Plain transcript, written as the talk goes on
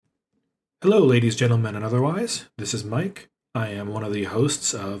Hello, ladies, gentlemen, and otherwise. This is Mike. I am one of the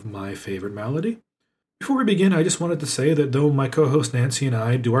hosts of My Favorite Malady. Before we begin, I just wanted to say that though my co-host Nancy and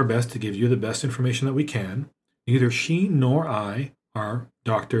I do our best to give you the best information that we can, neither she nor I are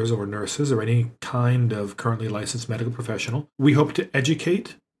doctors or nurses or any kind of currently licensed medical professional. We hope to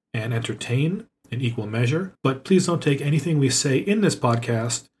educate and entertain in equal measure, but please don't take anything we say in this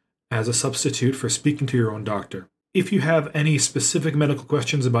podcast as a substitute for speaking to your own doctor. If you have any specific medical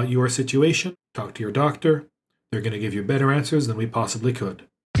questions about your situation, talk to your doctor. They're going to give you better answers than we possibly could.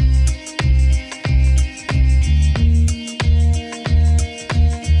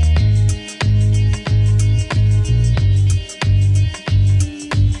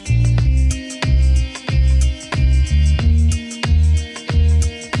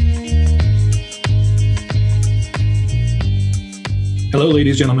 Hello,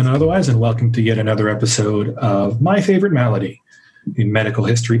 ladies, gentlemen, and otherwise, and welcome to yet another episode of My Favorite Malady, the medical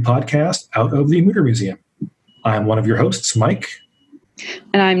history podcast out of the Mutter Museum. I'm one of your hosts, Mike.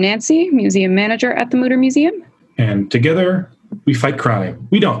 And I'm Nancy, museum manager at the Mutter Museum. And together, we fight crime.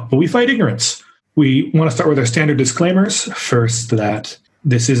 We don't, but we fight ignorance. We want to start with our standard disclaimers. First, that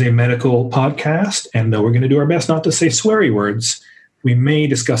this is a medical podcast, and though we're going to do our best not to say sweary words, we may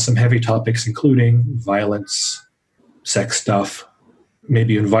discuss some heavy topics, including violence, sex stuff,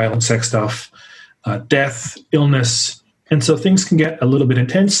 maybe even violent sex stuff, death, illness, and so things can get a little bit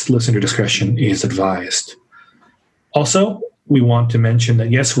intense. Listener discretion is advised. Also, we want to mention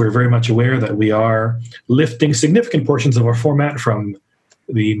that, yes, we're very much aware that we are lifting significant portions of our format from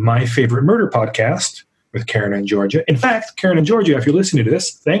the My Favorite Murder podcast with Karen and Georgia. In fact, Karen and Georgia, if you're listening to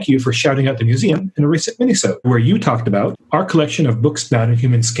this, thank you for shouting out the museum in a recent minisode where you talked about our collection of books bound in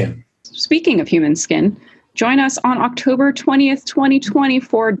human skin. Speaking of human skin, join us on October 20th, 2020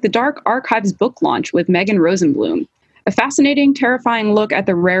 for the Dark Archives book launch with Megan Rosenblum. A fascinating, terrifying look at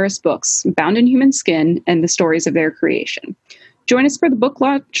the rarest books bound in human skin and the stories of their creation. Join us for the book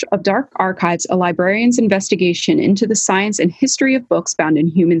launch of Dark Archives, a librarian's investigation into the science and history of books bound in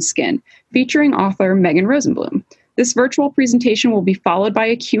human skin, featuring author Megan Rosenblum. This virtual presentation will be followed by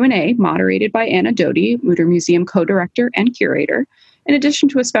a Q&A moderated by Anna Doty, Mutter Museum co-director and curator, in addition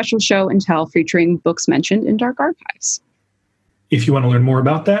to a special show and tell featuring books mentioned in Dark Archives. If you want to learn more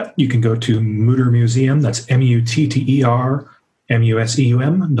about that, you can go to Mutter Museum, that's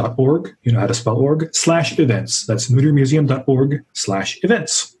MUTTERMUSEUM.org, you know how to spell org, /events. That's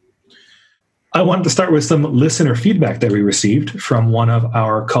muttermuseum.org/events. I wanted to start with some listener feedback that we received from one of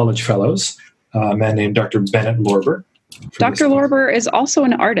our college fellows, a man named Dr. Bennett Lorber. Dr. Lorber is also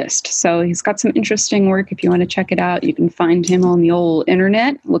an artist, so he's got some interesting work. If you want to check it out, you can find him on the old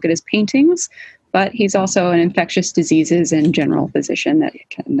internet, look at his paintings, but he's also an infectious diseases and general physician that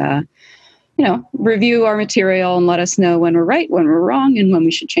can, review our material and let us know when we're right, when we're wrong, and when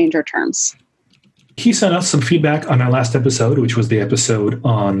we should change our terms. He sent us some feedback on our last episode, which was the episode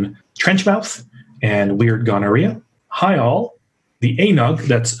on trench mouth and weird gonorrhea. Hi all. The ANUG,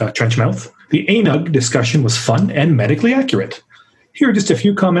 that's trench mouth. The ANUG discussion was fun and medically accurate. Here are just a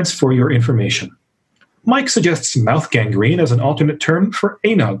few comments for your information. Mike suggests mouth gangrene as an alternate term for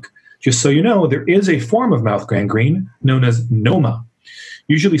ANUG. Just so you know, there is a form of mouth gangrene known as NOMA,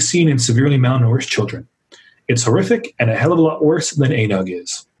 usually seen in severely malnourished children. It's horrific and a hell of a lot worse than ANUG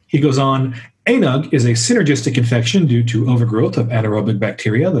is. He goes on, ANUG is a synergistic infection due to overgrowth of anaerobic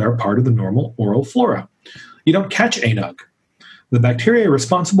bacteria that are part of the normal oral flora. You don't catch ANUG. The bacteria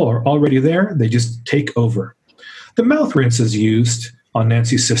responsible are already there, they just take over. The mouth rinses used on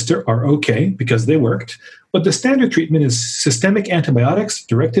Nancy's sister are okay because they worked, but the standard treatment is systemic antibiotics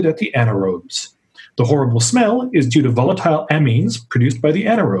directed at the anaerobes. The horrible smell is due to volatile amines produced by the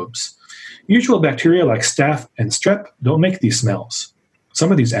anaerobes. Usual bacteria like staph and strep don't make these smells.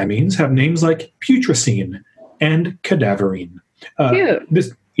 Some of these amines have names like putrescine and cadaverine.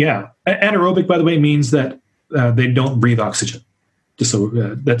 Anaerobic, by the way, means that they don't breathe oxygen. So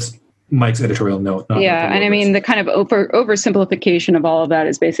that's Mike's editorial note. Yeah, and I mean, the kind of oversimplification of all of that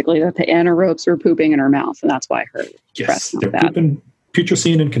is basically that the anaerobes were pooping in her mouth, and that's why her breath they're pooping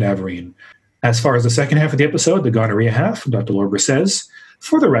putrescine and cadaverine. As far as the second half of the episode, the gonorrhea half, Dr. Lorber says,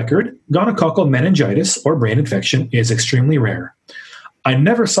 for the record, gonococcal meningitis or brain infection is extremely rare. I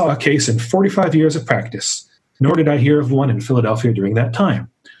never saw a case in 45 years of practice, nor did I hear of one in Philadelphia during that time.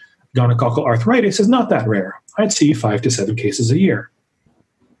 Gonococcal arthritis is not that rare. I'd see 5 to 7 cases a year.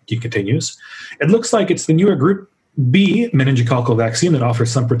 He continues, it looks like it's the newer group B meningococcal vaccine that offers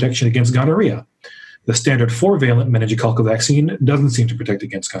some protection against gonorrhea. The standard 4-valent meningococcal vaccine doesn't seem to protect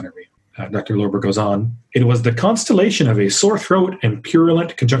against gonorrhea. Dr. Lorber goes on, it was the constellation of a sore throat and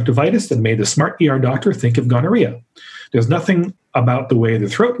purulent conjunctivitis that made the smart ER doctor think of gonorrhea. There's nothing about the way the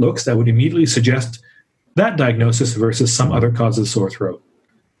throat looks that would immediately suggest that diagnosis versus some other cause of sore throat.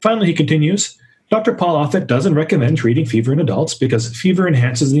 Finally, he continues, Dr. Paul Offit doesn't recommend treating fever in adults because fever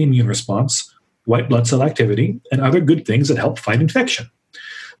enhances the immune response, white blood cell activity, and other good things that help fight infection.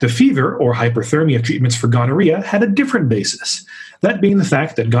 The fever or hyperthermia treatments for gonorrhea had a different basis, that being the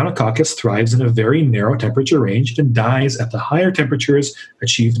fact that gonococcus thrives in a very narrow temperature range and dies at the higher temperatures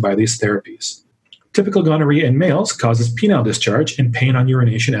achieved by these therapies. Typical gonorrhea in males causes penile discharge and pain on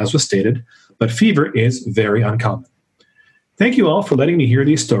urination, as was stated, but fever is very uncommon. Thank you all for letting me hear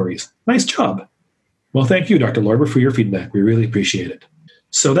these stories. Nice job. Well, thank you, Dr. Lorber, for your feedback. We really appreciate it.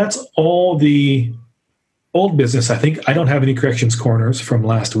 So that's all the old business. I think I don't have any corrections corners from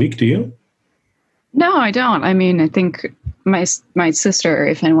last week. Do you? No, I don't. I mean, I think my sister,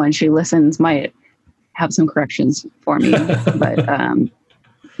 if and when she listens, might have some corrections for me. But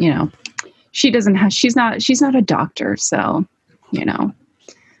she doesn't have. She's not a doctor, so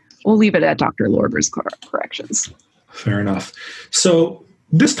we'll leave it at Dr. Lorber's corrections. Fair enough. So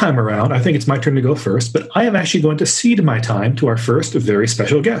this time around, I think it's my turn to go first, but I am actually going to cede my time to our first very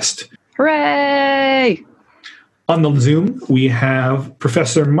special guest. Hooray! On the Zoom, we have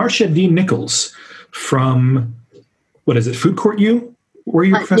Professor Marcia D. Nichols from, Food Court U? Were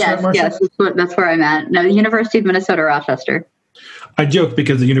you Professor yes, Marcia? Yes, that's where I'm at. No, the University of Minnesota, Rochester. I joke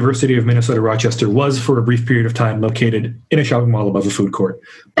because the University of Minnesota Rochester was, for a brief period of time, located in a shopping mall above a food court.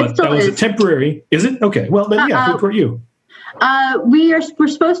 But that was a temporary... Is it? Okay. Well, then, Food Court U. We're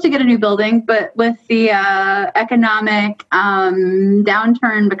supposed to get a new building, but with the economic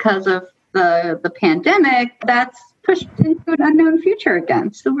downturn because of the pandemic, that's pushed into an unknown future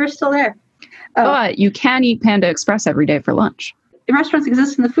again. So we're still there. But you can eat Panda Express every day for lunch. The restaurants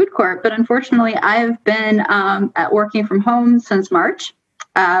exist in the food court, but unfortunately, I've been working from home since March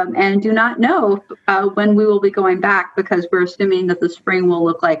and do not know when we will be going back because we're assuming that the spring will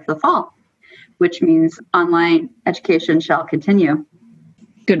look like the fall, which means online education shall continue.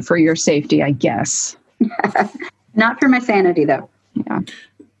 Good for your safety, I guess. Not for my sanity, though. Yeah.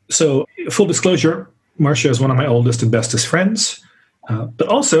 So, full disclosure, Marcia is one of my oldest and bestest friends. But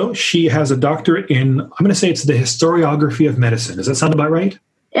also, she has a doctorate in, I'm going to say it's the historiography of medicine. Does that sound about right?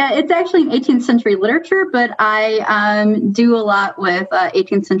 Yeah, it's actually in 18th century literature, but I do a lot with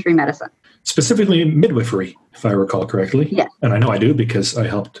 18th century medicine. Specifically midwifery, if I recall correctly. Yes. And I know I do because I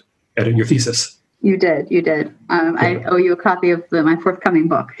helped edit your thesis. You did. I owe you a copy of my forthcoming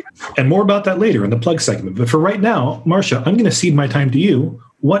book. And more about that later in the plug segment. But for right now, Marcia, I'm going to cede my time to you.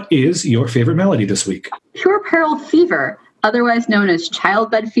 What is your favorite malady this week? Puerperal fever, otherwise known as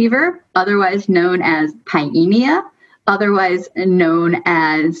childbed fever, otherwise known as pyemia, otherwise known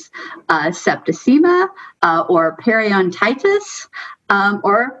as septicemia or periodontitis,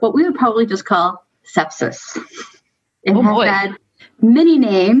 or what we would probably just call sepsis. It has had many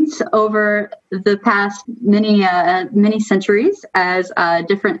names over the past many centuries as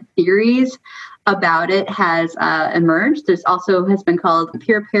different theories about it has emerged. There's also has been called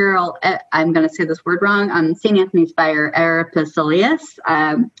puerperal, I'm going to say this word wrong, St. Anthony's fire erypicilius.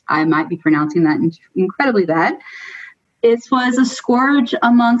 I might be pronouncing that incredibly bad. It was a scourge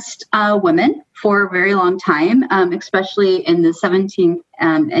amongst women for a very long time, especially in the 17th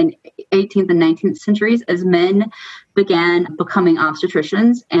and 18th and 19th centuries as men began becoming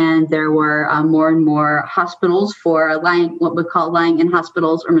obstetricians, and there were more and more hospitals for what we call lying-in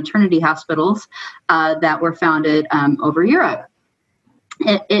hospitals or maternity hospitals that were founded over Europe.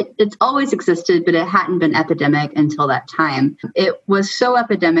 It's always existed, but it hadn't been epidemic until that time. It was so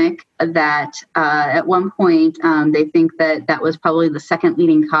epidemic that at one point they think that was probably the second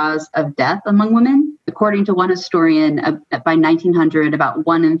leading cause of death among women. According to one historian, by 1900, about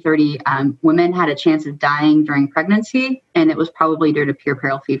 1 in 30 women had a chance of dying during pregnancy, and it was probably due to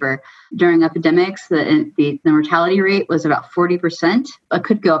puerperal fever. During epidemics, the mortality rate was about 40%. It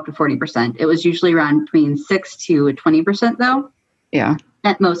could go up to 40%. It was usually around between 6 to 20%, though. Yeah.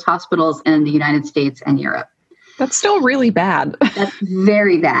 At most hospitals in the United States and Europe. That's still really bad. That's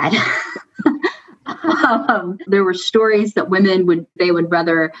very bad. There were stories that women would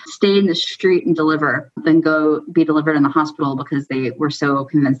rather stay in the street and deliver than go be delivered in the hospital because they were so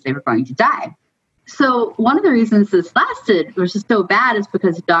convinced they were going to die. So one of the reasons this lasted was just so bad is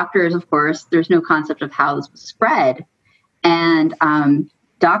because doctors, of course, there's no concept of how this was spread. And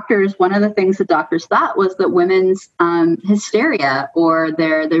doctors, one of the things that doctors thought was that women's hysteria or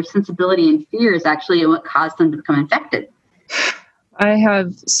their sensibility and fear is actually what caused them to become infected. I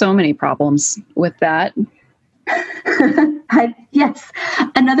have so many problems with that. Yes.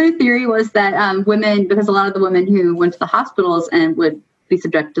 Another theory was that women, because a lot of the women who went to the hospitals and would be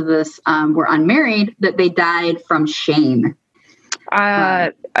subject to this were unmarried, that they died from shame.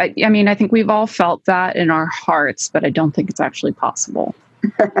 I mean, I think we've all felt that in our hearts, but I don't think it's actually possible.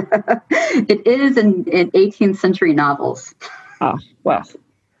 It is in 18th century novels. Oh, well.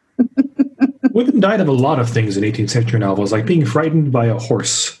 Women died of a lot of things in 18th century novels, like being frightened by a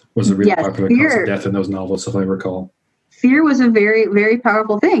horse was a really popular cause of death in those novels, if I recall. Fear was a very, very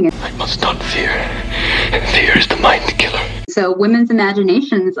powerful thing. I must not fear. Fear is the mind killer. So women's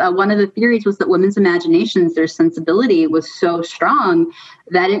imaginations, one of the theories was that women's imaginations, their sensibility was so strong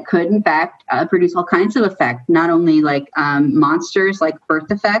that it could, in fact, produce all kinds of effects, not only like monsters like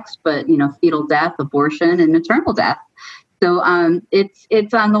birth effects, but, fetal death, abortion, and maternal death. So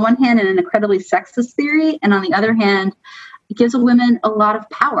it's on the one hand an incredibly sexist theory, and on the other hand, it gives women a lot of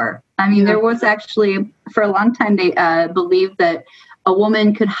power. I mean, there was actually, for a long time, they believed that a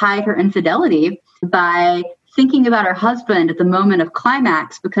woman could hide her infidelity by thinking about her husband at the moment of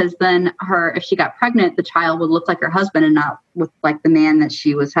climax, because then if she got pregnant, the child would look like her husband and not look like the man that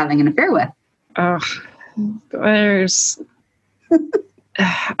she was having an affair with.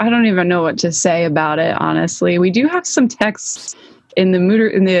 I don't even know what to say about it, honestly. We do have some texts in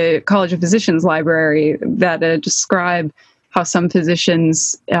the College of Physicians library that describe how some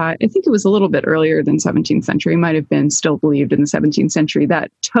physicians, I think it was a little bit earlier than 17th century, might have been still believed in the 17th century, that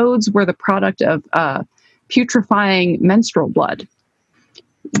toads were the product of putrefying menstrual blood,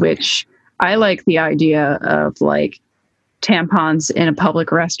 which I like the idea of, like, tampons in a public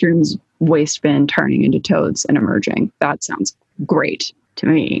restroom's waste bin turning into toads and emerging. That sounds great to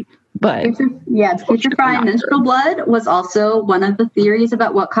me. But putrefying menstrual blood was also one of the theories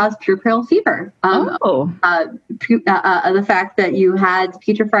about what caused puerperal fever. The fact that you had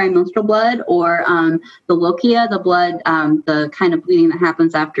putrefying menstrual blood, or the lochia, the blood, the kind of bleeding that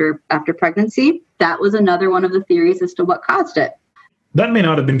happens after pregnancy. That was another one of the theories as to what caused it. That may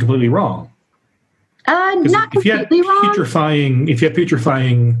not have been completely wrong. Not completely wrong. If you have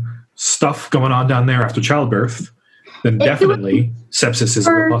putrefying stuff going on down there after childbirth, then definitely sepsis is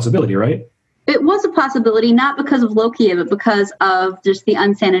a possibility, right? It was a possibility, not because of lochia, but because of just the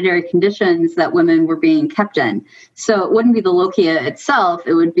unsanitary conditions that women were being kept in. So it wouldn't be the lochia itself.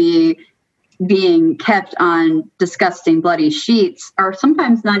 It would be being kept on disgusting bloody sheets, or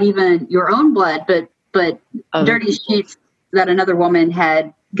sometimes not even your own blood, but dirty sheets that another woman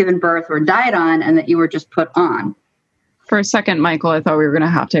had given birth or died on, and that you were just put on. For a second, Michael, I thought we were going to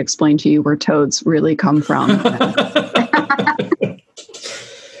have to explain to you where toads really come from.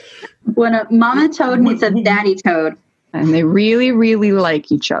 When a mama toad meets a daddy toad. And they really, really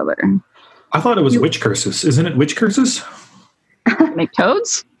like each other. I thought it was witch curses. Isn't it witch curses? Make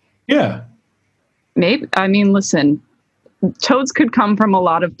toads? Yeah. Maybe. I mean, listen, toads could come from a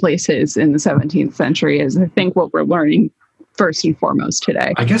lot of places in the 17th century, is I think what we're learning first and foremost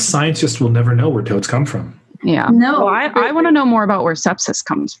today. I guess scientists will never know where toads come from. Yeah. No. Well, I want to know more about where sepsis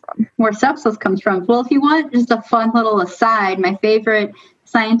comes from. Where sepsis comes from. Well, if you want just a fun little aside, my favorite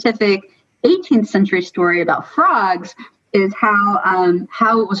scientific 18th century story about frogs is how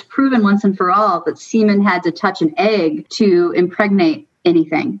it was proven once and for all that semen had to touch an egg to impregnate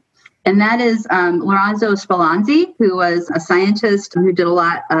anything. And that is Lorenzo Spallanzani, who was a scientist who did a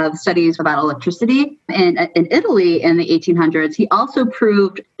lot of studies about electricity in Italy in the 1800s. He also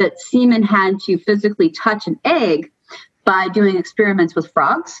proved that semen had to physically touch an egg by doing experiments with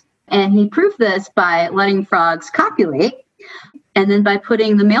frogs. And he proved this by letting frogs copulate, and then by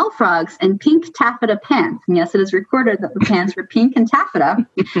putting the male frogs in pink taffeta pants. And yes, it is recorded that the pants were pink and taffeta,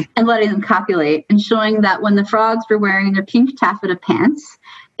 and letting them copulate, and showing that when the frogs were wearing their pink taffeta pants,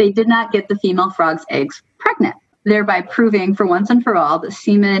 they did not get the female frog's eggs pregnant, thereby proving for once and for all that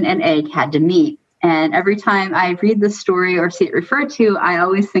semen and egg had to meet. And every time I read this story or see it referred to, I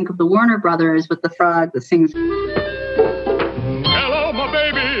always think of the Warner Brothers with the frog that sings, "Hello, my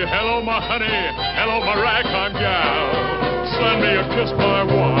baby. Hello, my honey. Hello, my ragtime gal. Send me a kiss by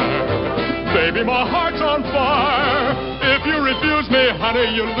wire. Baby, my heart's on fire. If you refuse me,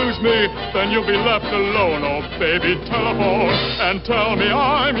 honey, you lose me. Then you'll be left alone. Oh, baby, telephone and tell me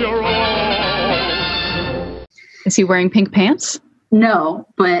I'm your own." Is he wearing pink pants? No,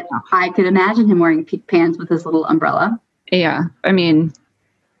 but I could imagine him wearing pink pants with his little umbrella. Yeah. I mean,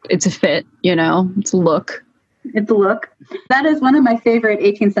 it's a fit, it's a look. It's a look. That is one of my favorite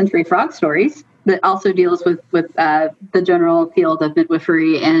 18th century frog stories that also deals with the general field of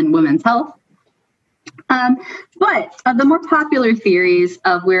midwifery and women's health. But the more popular theories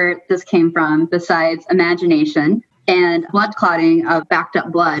of where this came from, besides imagination and blood clotting of backed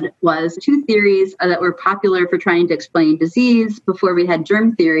up blood, was two theories that were popular for trying to explain disease before we had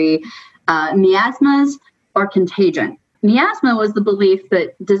germ theory, miasmas or contagion. Miasma was the belief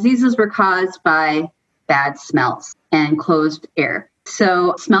that diseases were caused by bad smells and closed air.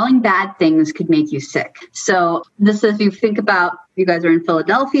 So smelling bad things could make you sick. So this is, you think about, you guys are in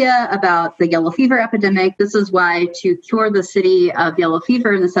Philadelphia, about the yellow fever epidemic. This is why, to cure the city of yellow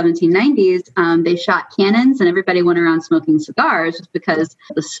fever in the 1790s, they shot cannons and everybody went around smoking cigars, just because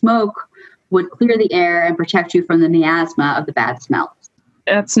the smoke would clear the air and protect you from the miasma of the bad smells.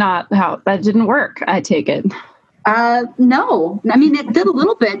 That's not how, that didn't work, I take it. No. I mean, it did a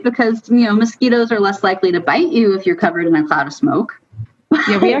little bit because, mosquitoes are less likely to bite you if you're covered in a cloud of smoke.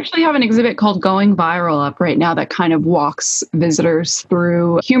 Yeah, we actually have an exhibit called Going Viral up right now that kind of walks visitors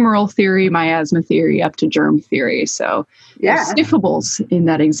through humoral theory, miasma theory, up to germ theory. So there's sniffables in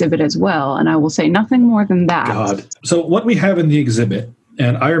that exhibit as well. And I will say nothing more than that. God. So what we have in the exhibit,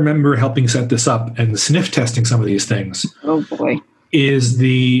 and I remember helping set this up and sniff testing some of these things. Oh, boy. Is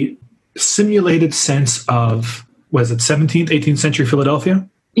the simulated sense of, was it 17th, 18th century Philadelphia?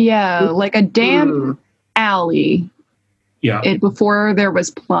 Yeah, like a damp alley. Yeah. Before there was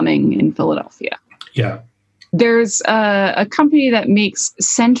plumbing in Philadelphia. Yeah. There's a company that makes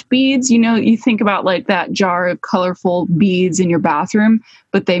scent beads. You think about like that jar of colorful beads in your bathroom,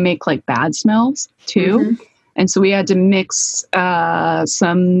 but they make like bad smells too. Mm-hmm. And so we had to mix we had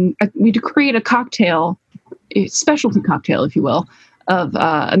to create a cocktail, a specialty cocktail, if you will, of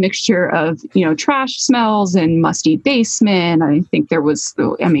a mixture of, trash smells and musty basement. I think there was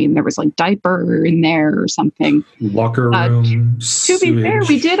like diaper in there or something. Locker room. To be fair,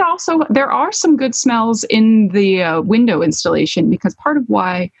 there are some good smells in the window installation, because part of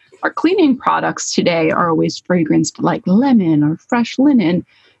why our cleaning products today are always fragranced like lemon or fresh linen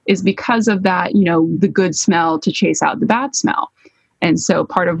is because of that, the good smell to chase out the bad smell. And so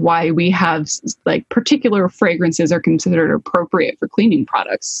part of why we have like particular fragrances are considered appropriate for cleaning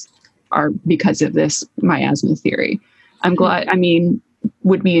products are because of this miasma theory. I'm glad,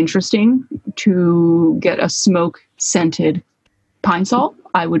 would be interesting to get a smoke scented pine sol.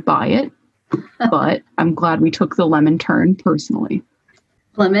 I would buy it, but I'm glad we took the lemon turn personally.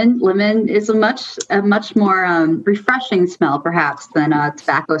 Lemon is a much more refreshing smell perhaps than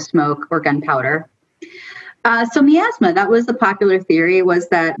tobacco smoke or gunpowder. So miasma, that was the popular theory, was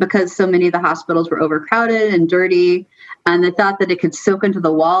that because so many of the hospitals were overcrowded and dirty, and they thought that it could soak into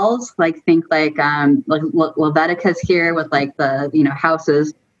the walls, like Leviticus here with like the,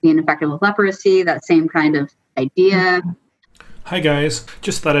 houses being infected with leprosy, that same kind of idea. Hi guys,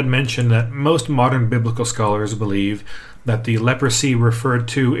 just thought I'd mention that most modern biblical scholars believe that the leprosy referred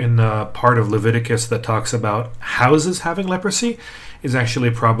to in the part of Leviticus that talks about houses having leprosy is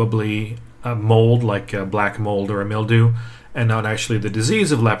actually probably a mold, like a black mold or a mildew, and not actually the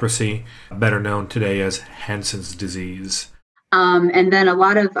disease of leprosy, better known today as Hansen's disease. And then a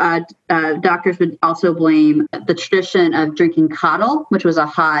lot of doctors would also blame the tradition of drinking cottle, which was a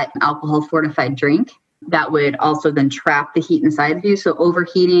hot alcohol-fortified drink that would also then trap the heat inside of you. So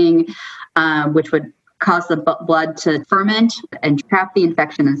overheating, which would cause the blood to ferment and trap the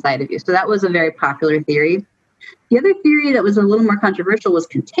infection inside of you. So that was a very popular theory. The other theory that was a little more controversial was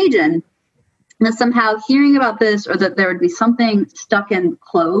contagion. That somehow hearing about this, or that there would be something stuck in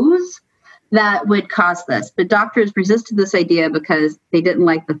clothes that would cause this. But doctors resisted this idea because they didn't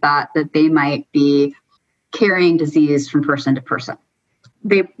like the thought that they might be carrying disease from person to person.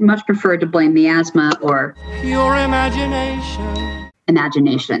 They much preferred to blame miasma or your imagination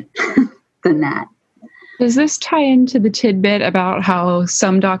than that. Does this tie into the tidbit about how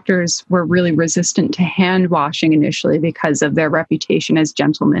some doctors were really resistant to hand washing initially because of their reputation as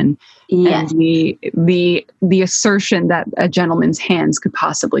gentlemen? Yes. And the assertion that a gentleman's hands could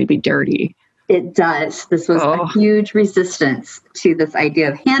possibly be dirty. It does. This was a huge resistance to this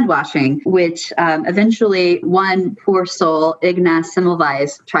idea of hand washing, which eventually one poor soul, Ignaz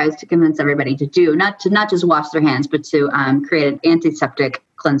Semmelweis, tries to convince everybody to do, not just wash their hands, but to create an antiseptic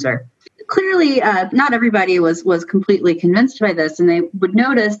cleanser. Clearly, not everybody was completely convinced by this, and they would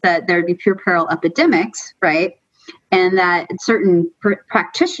notice that there would be puerperal epidemics, right? And that certain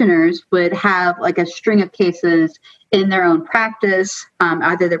practitioners would have like a string of cases in their own practice,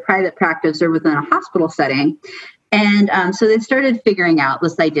 either their private practice or within a hospital setting. And so they started figuring out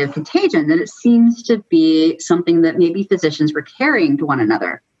this idea of contagion, that it seems to be something that maybe physicians were carrying to one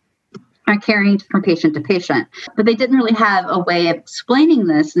another, or carrying from patient to patient. But they didn't really have a way of explaining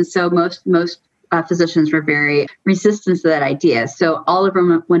this. And so most physicians were very resistant to that idea. So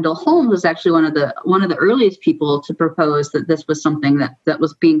Oliver Wendell Holmes was actually one of the earliest people to propose that this was something that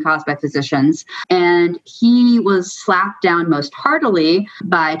was being caused by physicians. And he was slapped down most heartily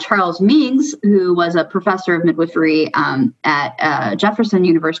by Charles Meigs, who was a professor of midwifery at Jefferson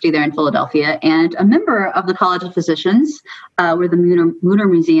University there in Philadelphia, and a member of the College of Physicians, where the Mutter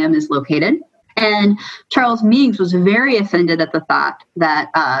Museum is located. And Charles Meigs was very offended at the thought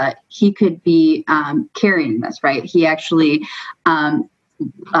that he could be carrying this, right? He actually,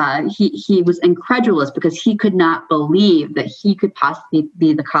 he was incredulous because he could not believe that he could possibly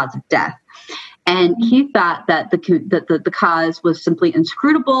be the cause of death. And he thought that the cause was simply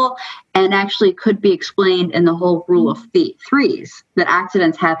inscrutable and actually could be explained in the whole rule of threes, that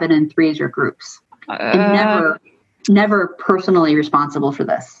accidents happen in threes or groups. And never personally responsible for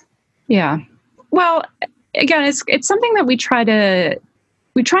this. Yeah. Well, again, it's something that we try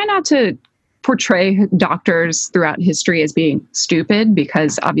not to portray doctors throughout history as being stupid,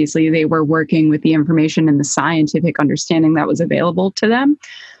 because obviously they were working with the information and the scientific understanding that was available to them.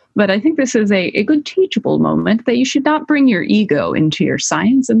 But I think this is a good teachable moment that you should not bring your ego into your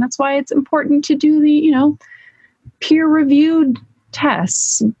science. And that's why it's important to do the, peer-reviewed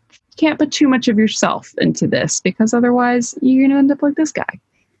tests. You can't put too much of yourself into this, because otherwise you're going to end up like this guy.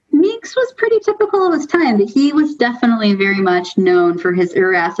 Meeks was pretty typical of his time. He was definitely very much known for his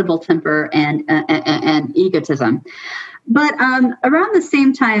irascible temper and egotism. But around the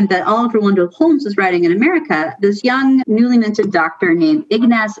same time that Oliver Wendell Holmes was writing in America, this young, newly minted doctor named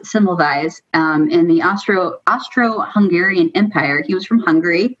Ignaz Semmelweis in the Austro-Hungarian Empire, he was from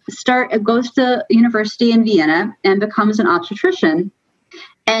Hungary, goes to university in Vienna and becomes an obstetrician.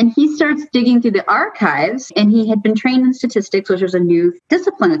 And he starts digging through the archives, and he had been trained in statistics, which was a new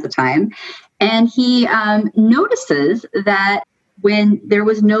discipline at the time. And he notices that when there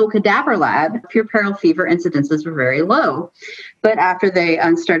was no cadaver lab, puerperal fever incidences were very low. But after they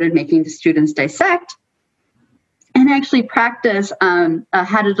started making the students dissect and actually practice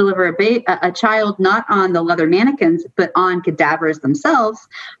how to deliver a child not on the leather mannequins, but on cadavers themselves,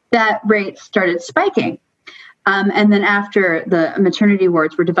 that rate started spiking. And then after the maternity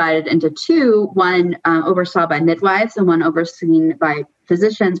wards were divided into two, one oversaw by midwives and one overseen by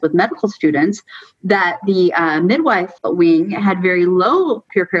physicians with medical students, that the midwife wing had very low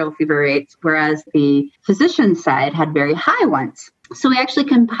puerperal fever rates, whereas the physician side had very high ones. So he actually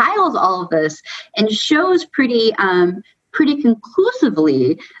compiles all of this and shows pretty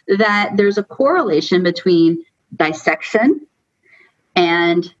conclusively that there's a correlation between dissection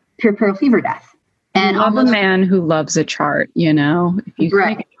and puerperal fever death. And I'm a man who loves a chart, If you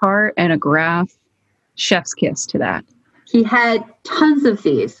make a chart and a graph, chef's kiss to that. He had tons of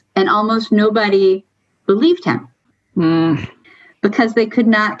these, and almost nobody believed him because they could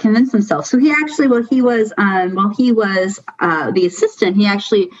not convince themselves. So he actually, while he was the assistant, he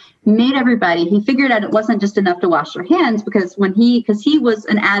actually made everybody. He figured out it wasn't just enough to wash their hands, because he was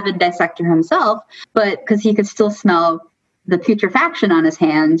an avid dissector himself, but because he could still smell the putrefaction on his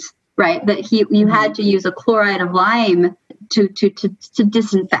hands. Right, that you had to use a chloride of lime to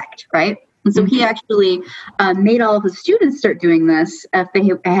disinfect, right? And so he actually made all of his students start doing this if they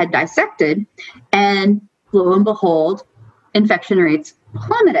had dissected, and lo and behold, infection rates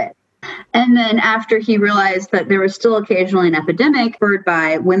plummeted. And then after he realized that there was still occasionally an epidemic spurred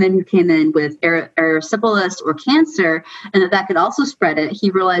by women who came in with erysipelas or cancer, and that could also spread it, he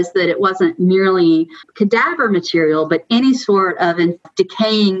realized that it wasn't merely cadaver material, but any sort of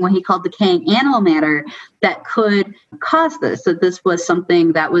what he called decaying animal matter that could cause this. So this was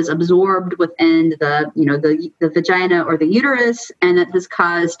something that was absorbed within the vagina or the uterus, and that has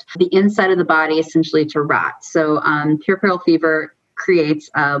caused the inside of the body essentially to rot. So puerperal fever creates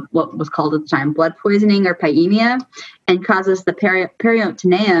what was called at the time blood poisoning or pyemia, and causes the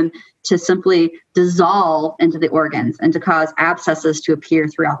peritoneum to simply dissolve into the organs and to cause abscesses to appear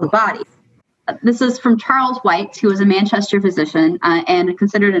throughout the body. This is from Charles White, who was a Manchester physician and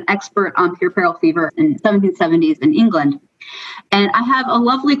considered an expert on puerperal fever in the 1770s in England. And I have a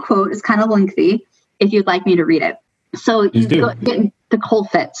lovely quote. It's kind of lengthy, if you'd like me to read it. So you get the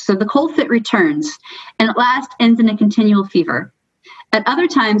cold fit. So the cold fit returns, and at last ends in a continual fever. At other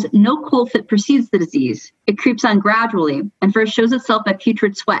times, no cold fit precedes the disease. It creeps on gradually and first shows itself by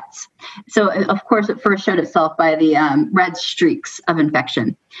putrid sweats. So, of course, it first showed itself by the red streaks of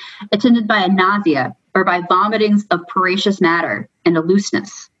infection, attended by a nausea or by vomitings of peraceous matter and a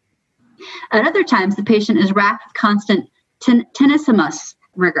looseness. At other times, the patient is racked with constant tenesmus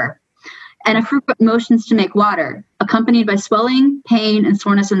rigor and a frequent motions to make water, accompanied by swelling, pain, and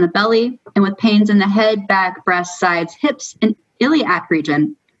soreness in the belly, and with pains in the head, back, breast, sides, hips, and iliac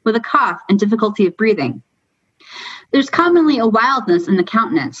region, with a cough and difficulty of breathing. There's commonly a wildness in the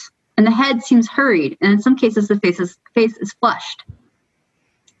countenance, and the head seems hurried, and in some cases the face is flushed.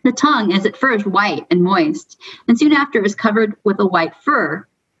 The tongue is at first white and moist, and soon after is covered with a white fur,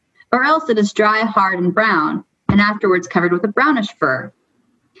 or else it is dry, hard, and brown, and afterwards covered with a brownish fur.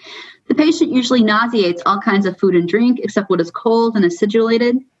 The patient usually nauseates all kinds of food and drink except what is cold and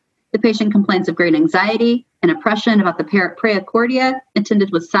acidulated. The patient complains of great anxiety and oppression about the preacordia,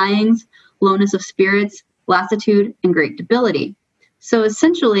 attended with sighings, lowness of spirits, lassitude, and great debility. So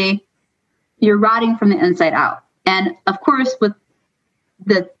essentially, you're rotting from the inside out. And of course, with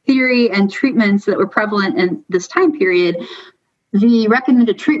the theory and treatments that were prevalent in this time period, the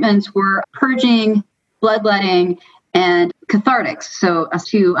recommended treatments were purging, bloodletting, and cathartics. So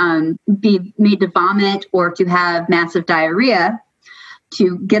to be made to vomit or to have massive diarrhea,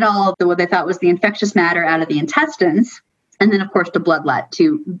 to get all what they thought was the infectious matter out of the intestines, and then, of course, to bloodlet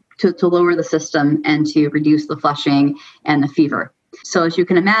to lower the system and to reduce the flushing and the fever. So as you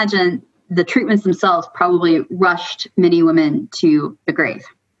can imagine, the treatments themselves probably rushed many women to the grave.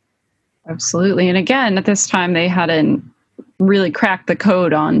 Absolutely. And again, at this time, they hadn't really cracked the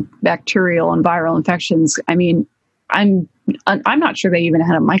code on bacterial and viral infections. I mean, I'm not sure they even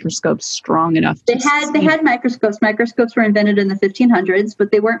had a microscope strong enough. They had microscopes. Microscopes were invented in the 1500s,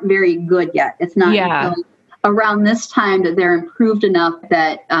 but they weren't very good yet. It's not until around this time that they're improved enough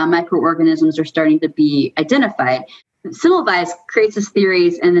that microorganisms are starting to be identified. Semmelweis creates his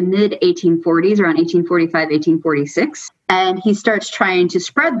theories in the mid-1840s, around 1845, 1846, and he starts trying to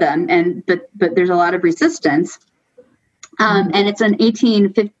spread them, but there's a lot of resistance. And it's in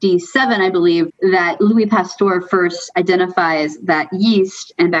 1857, I believe, that Louis Pasteur first identifies that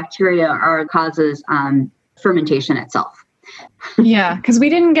yeast and bacteria are causes fermentation itself. Yeah, because we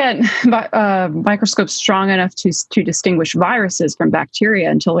didn't get microscopes strong enough to distinguish viruses from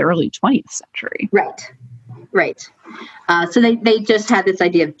bacteria until the early 20th century. Right. So they just had this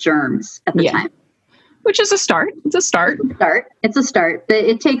idea of germs at the time. Which is a start. It's a start. It's a start.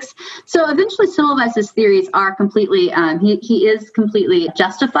 It takes, so eventually Semmelweis' theories are completely, he is completely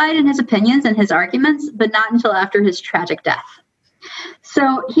justified in his opinions and his arguments, but not until after his tragic death.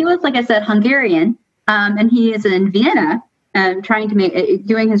 So he was, like I said, Hungarian, and he is in Vienna, trying to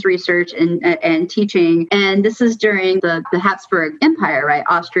doing his research and teaching. And this is during the Habsburg Empire, right?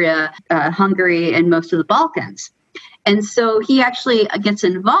 Austria, Hungary, and most of the Balkans. And so he actually gets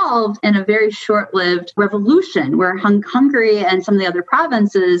involved in a very short-lived revolution where Hungary and some of the other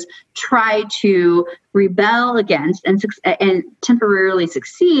provinces try to rebel against and temporarily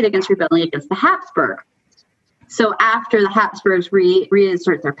succeed against rebelling against the Habsburg. So after the Habsburgs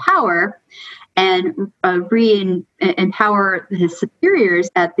reassert their power and re-empower his superiors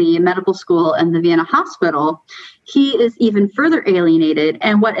at the medical school and the Vienna hospital, he is even further alienated.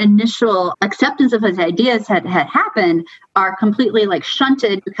 And what initial acceptance of his ideas had happened are completely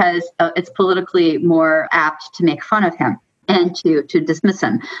shunted because it's politically more apt to make fun of him and to dismiss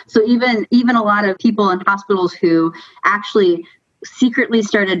him. So even a lot of people in hospitals who actually secretly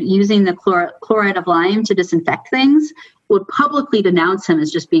started using the chloride of lime to disinfect things would publicly denounce him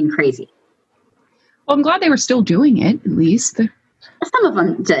as just being crazy. Well, I'm glad they were still doing it, at least. Some of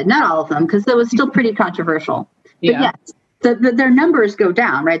them did, not all of them, because it was still pretty controversial. Yeah. But yes, their numbers go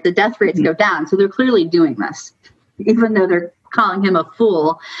down, right? The death rates go down. So they're clearly doing this, even though they're calling him a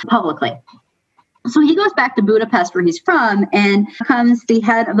fool publicly. So he goes back to Budapest, where he's from, and becomes the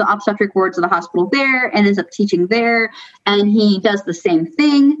head of the obstetric wards of the hospital there and ends up teaching there. And he does the same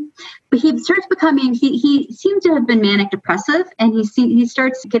thing. But he starts becoming, he seems to have been manic depressive, and he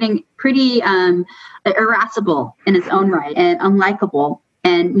starts getting pretty irascible in his own right and unlikable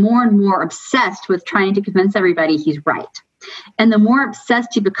and more obsessed with trying to convince everybody he's right. And the more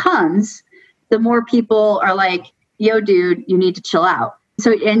obsessed he becomes, the more people are like, yo, dude, you need to chill out.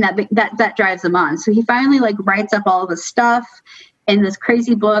 So, and that drives him on. So he finally writes up all of this stuff in this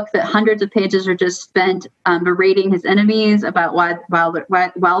crazy book that hundreds of pages are just spent berating his enemies about while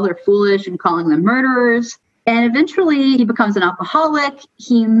they're foolish and calling them murderers. And eventually he becomes an alcoholic.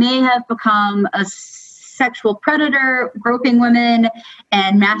 He may have become a sexual predator, groping women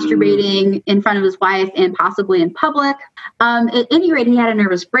and masturbating in front of his wife and possibly in public. At any rate, he had a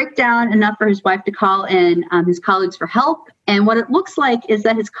nervous breakdown, enough for his wife to call in his colleagues for help. And what it looks like is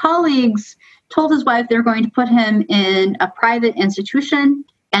that his colleagues told his wife they're going to put him in a private institution,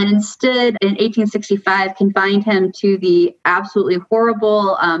 and instead, in 1865, confined him to the absolutely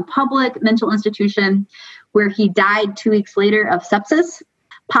horrible public mental institution, where he died 2 weeks later of sepsis.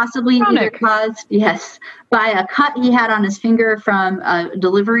 Possibly either caused, by a cut he had on his finger from a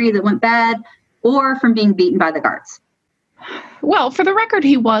delivery that went bad, or from being beaten by the guards. Well, for the record,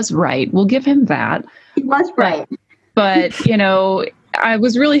 he was right. We'll give him that. He was right. But I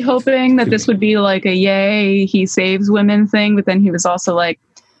was really hoping that this would be like a yay, he saves women thing. But then he was also like,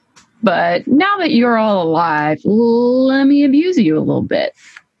 but now that you're all alive, let me abuse you a little bit.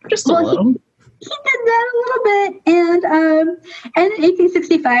 Just a little. He did that a little bit. And in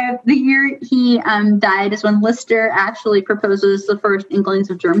 1865, the year he died, is when Lister actually proposes the first inklings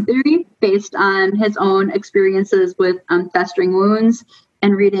of germ theory based on his own experiences with festering wounds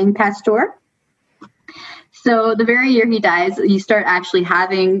and reading Pasteur. So the very year he dies, you start actually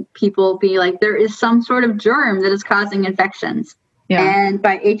having people be like, there is some sort of germ that is causing infections. Yeah. And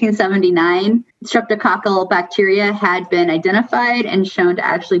by 1879, streptococcal bacteria had been identified and shown to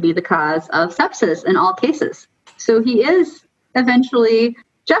actually be the cause of sepsis in all cases. So he is eventually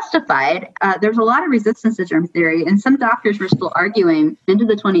justified. There's a lot of resistance to germ theory, and some doctors were still arguing into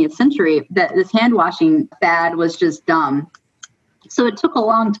the 20th century that this hand washing fad was just dumb. So it took a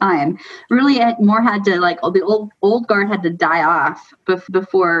long time. Really, it more had to, like, the old guard had to die off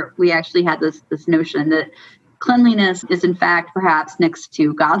before we actually had this notion that cleanliness is, in fact, perhaps next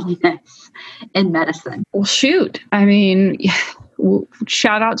to godliness in medicine. Well, shoot. I mean,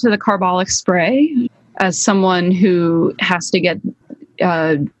 shout out to the carbolic spray. As someone who has to get,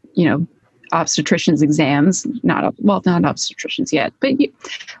 obstetrician's exams, not obstetricians yet, but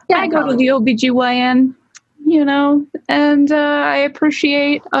I go to the OBGYN, and I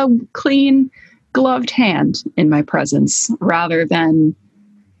appreciate a clean, gloved hand in my presence rather than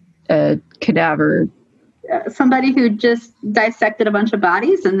a cadaver. Somebody who just dissected a bunch of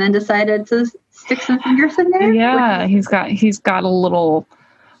bodies and then decided to stick some fingers in there. Yeah, he's got a little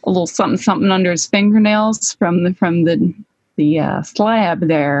something under his fingernails from the slab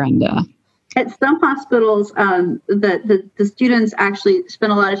there, and at some hospitals, the students actually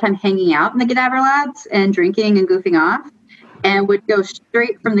spend a lot of time hanging out in the cadaver labs and drinking and goofing off, and would go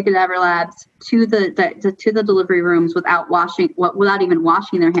straight from the cadaver labs to the delivery rooms without even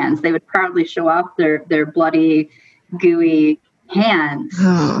washing their hands. They would proudly show off their bloody, gooey hands.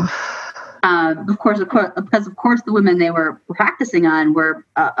 Of course, the women they were practicing on were,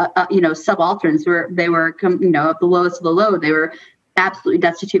 subalterns. They were at the lowest of the low. They were absolutely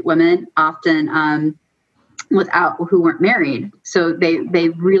destitute women, often who weren't married. So they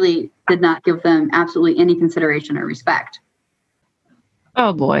really did not give them absolutely any consideration or respect.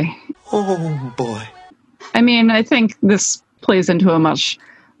 Oh boy. Oh boy. I mean, I think this plays into a much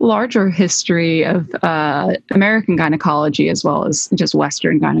larger history of American gynecology as well as just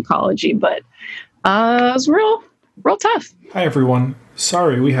Western gynecology, but it was real tough. Hi everyone.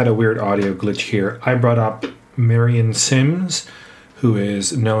 Sorry, we had a weird audio glitch here. I brought up Marion Sims, who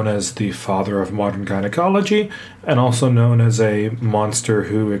is known as the father of modern gynecology, and also known as a monster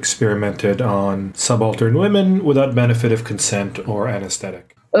who experimented on subaltern women without benefit of consent or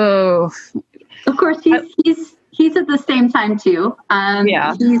anesthetic. Oh, of course, he's at the same time too.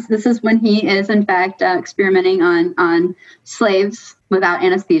 Yeah, this is when he is in fact experimenting on slaves without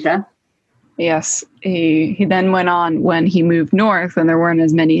anesthesia. Yes, he then went on when he moved north and there weren't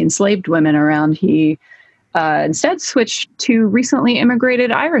as many enslaved women around. He instead switched to recently immigrated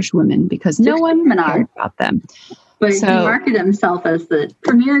Irish women because no one cared about them. But he marketed himself as the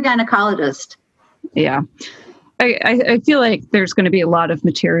premier gynecologist. Yeah. I feel like there's going to be a lot of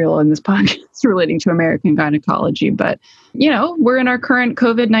material in this podcast relating to American gynecology, but, we're in our current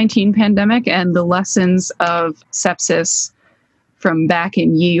COVID-19 pandemic and the lessons of sepsis from back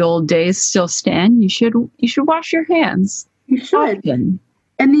in ye old days still stand. You should wash your hands. You should. Often.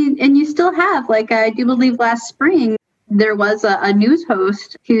 I mean, and you still have, I do believe last spring, there was a news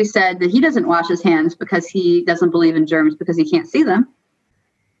host who said that he doesn't wash his hands because he doesn't believe in germs because he can't see them.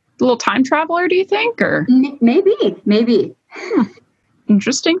 A little time traveler, do you think? Or Maybe.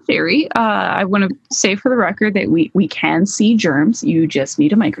 Interesting theory. I want to say for the record that we can see germs. You just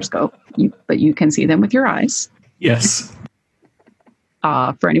need a microscope, but you can see them with your eyes. Yes.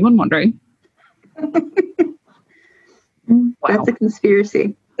 For anyone wondering. Wow. That's a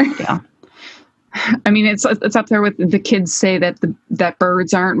conspiracy. Yeah. I mean, it's up there with the kids say that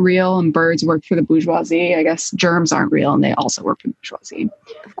birds aren't real and birds work for the bourgeoisie. I guess germs aren't real and they also work for the bourgeoisie.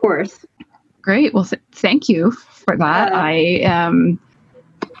 Of course. Great. Well, thank you for that. I am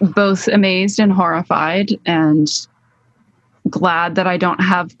both amazed and horrified and glad that I don't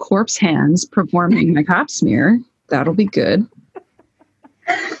have corpse hands performing my pap smear. That'll be good.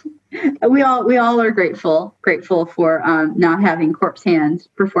 We all are grateful for not having corpse hands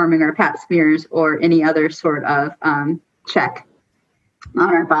performing our pap smears or any other sort of check on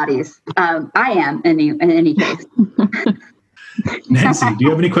our bodies. I am in any case. Nancy, do you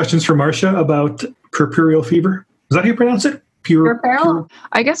have any questions for Marcia about puerperal fever? Is that how you pronounce it? Puerperal?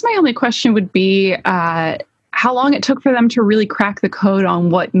 I guess my only question would be how long it took for them to really crack the code on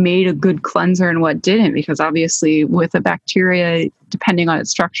what made a good cleanser and what didn't, because obviously with a bacteria, depending on its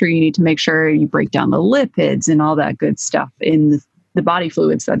structure, you need to make sure you break down the lipids and all that good stuff in the body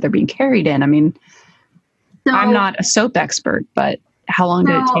fluids that they're being carried in. I mean, I'm not a soap expert, but how long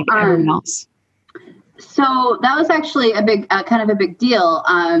did it take everyone else? So that was actually a big, kind of a big deal.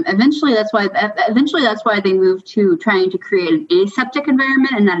 Eventually, that's why they moved to trying to create an aseptic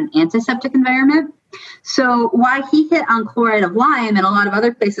environment and not an antiseptic environment. So why he hit on chloride of lime, and a lot of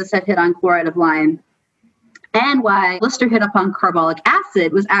other places have hit on chloride of lime, and why Lister hit upon carbolic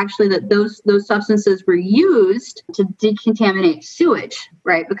acid was actually that those substances were used to decontaminate sewage,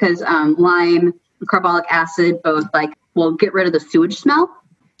 right? Because lime and carbolic acid both will get rid of the sewage smell.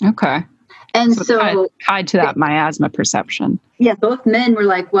 Okay. And so tied to that miasma perception. Yeah, both men were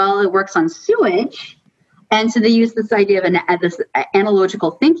like, well, it works on sewage. And so they used this idea of this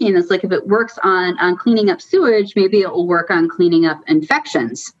analogical thinking. It's like, if it works on cleaning up sewage, maybe it will work on cleaning up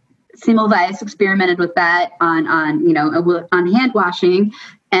infections. Semmelweis experimented with that on hand washing,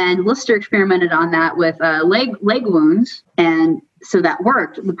 and Lister experimented on that with leg wounds. And so that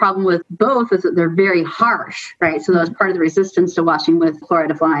worked. The problem with both is that they're very harsh, right? So that was part of the resistance to washing with chloride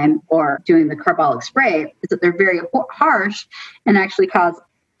of lime or doing the carbolic spray, is that they're very harsh and actually cause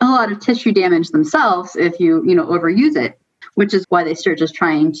a lot of tissue damage themselves if you overuse it, which is why they start just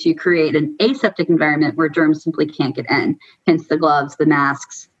trying to create an aseptic environment where germs simply can't get in, hence the gloves, the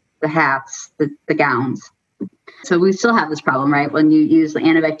masks, the hats, the gowns. So we still have this problem, right? When you use the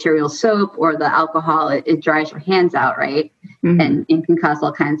antibacterial soap or the alcohol, it dries your hands out, right? Mm-hmm. And it can cause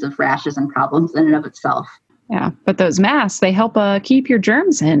all kinds of rashes and problems in and of itself. Yeah, but those masks, they help keep your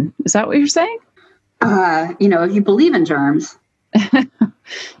germs in. Is that what you're saying? If you believe in germs.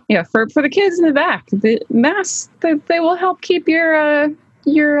 Yeah, for the kids in the back, the masks, they will help keep your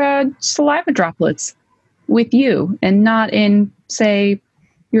saliva droplets with you and not in, say,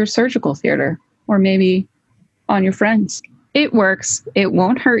 your surgical theater or maybe on your friends. It works. It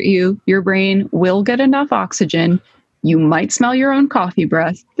won't hurt you. Your brain will get enough oxygen. You might smell your own coffee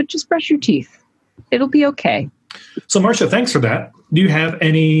breath, but just brush your teeth. It'll be okay. So, Marcia, thanks for that. Do you have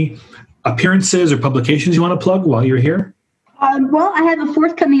any appearances or publications you want to plug while you're here? Well, I have a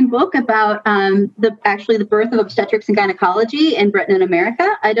forthcoming book about the birth of obstetrics and gynecology in Britain and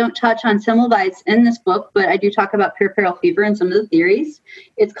America. I don't touch on Semmelweis in this book, but I do talk about puerperal fever and some of the theories.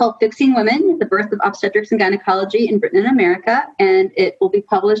 It's called Fixing Women, the Birth of Obstetrics and Gynecology in Britain and America, and it will be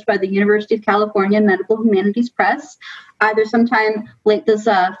published by the University of California Medical Humanities Press, either sometime late this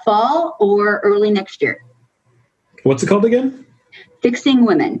fall or early next year. What's it called again? Fixing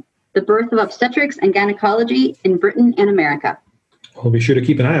Women, the Birth of Obstetrics and Gynecology in Britain and America. We'll be sure to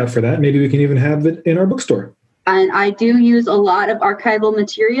keep an eye out for that. Maybe we can even have it in our bookstore. And I do use a lot of archival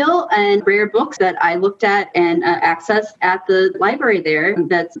material and rare books that I looked at and accessed at the library there.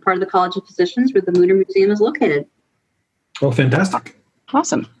 That's part of the College of Physicians where the Mutter Museum is located. Oh, fantastic.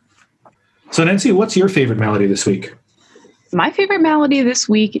 Awesome. So, Nancy, what's your favorite malady this week? My favorite malady this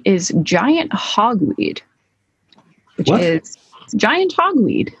week is giant hogweed, which is giant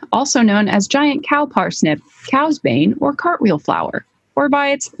hogweed, also known as giant cow parsnip, cow's bane, or cartwheel flower, or by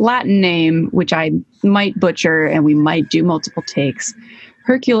its Latin name, which I might butcher and we might do multiple takes,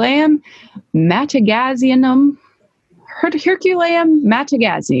 Herculeum matagazianum. Herculeum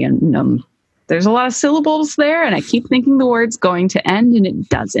matagazianum. There's a lot of syllables there, and I keep thinking the word's going to end, and it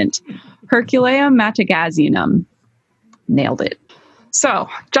doesn't. Herculeum matagazianum. Nailed it. So,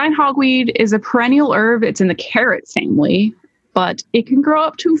 giant hogweed is a perennial herb. It's in the carrot family, but it can grow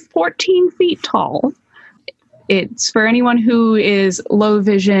up to 14 feet tall. It's for anyone who is low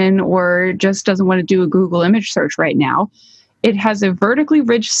vision or just doesn't want to do a Google image search right now. It has a vertically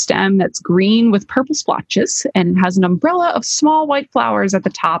ridged stem that's green with purple splotches, and it has an umbrella of small white flowers at the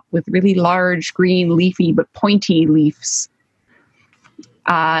top with really large green leafy but pointy leaves.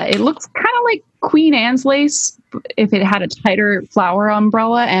 It looks kind of like Queen Anne's lace if it had a tighter flower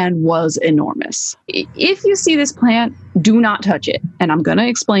umbrella and was enormous. If you see this plant, do not touch it. And I'm going to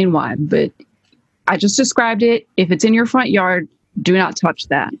explain why, but I just described it. If it's in your front yard, do not touch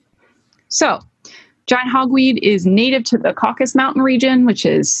that. So, giant hogweed is native to the Caucasus Mountain region, which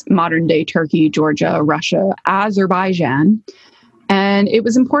is modern-day Turkey, Georgia, Russia, Azerbaijan. And it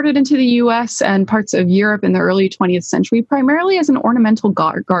was imported into the U.S. and parts of Europe in the early 20th century, primarily as an ornamental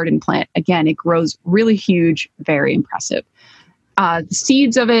garden plant. Again, it grows really huge, very impressive. The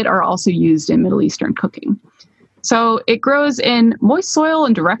seeds of it are also used in Middle Eastern cooking. So it grows in moist soil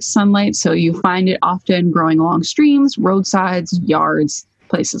and direct sunlight, so you find it often growing along streams, roadsides, yards,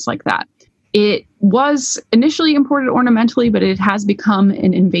 places like that. It was initially imported ornamentally, but it has become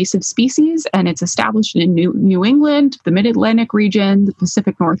an invasive species, and it's established in New England, the Mid-Atlantic region, the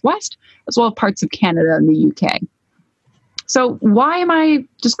Pacific Northwest, as well as parts of Canada and the UK. So why am I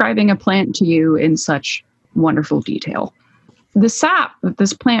describing a plant to you in such wonderful detail? The sap that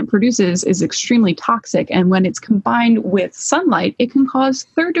this plant produces is extremely toxic, and when it's combined with sunlight, it can cause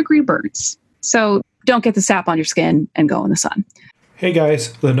third-degree burns. So don't get the sap on your skin and go in the sun. Hey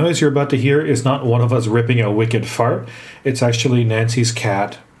guys, the noise you're about to hear is not one of us ripping a wicked fart. It's actually Nancy's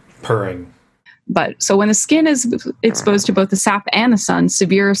cat purring. But so when the skin is exposed to both the sap and the sun,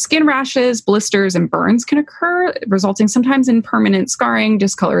 severe skin rashes, blisters, and burns can occur, resulting sometimes in permanent scarring,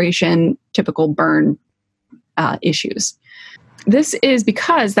 discoloration, typical burn issues. This is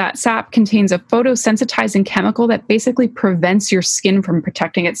because that sap contains a photosensitizing chemical that basically prevents your skin from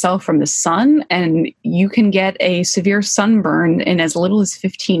protecting itself from the sun, and you can get a severe sunburn in as little as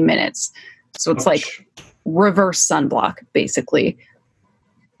 15 minutes. So it's like reverse sunblock, basically,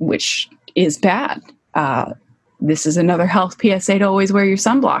 which is bad. This is another health PSA to always wear your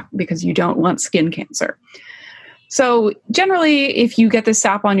sunblock because you don't want skin cancer. So generally, if you get the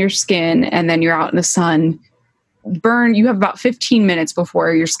sap on your skin and then you're out in the sun, you have about 15 minutes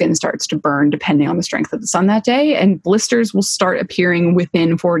before your skin starts to burn, depending on the strength of the sun that day, and blisters will start appearing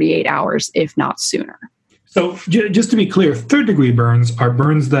within 48 hours, if not sooner. So just to be clear, third-degree burns are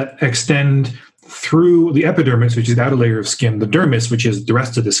burns that extend through the epidermis, which is the outer layer of skin, the dermis, which is the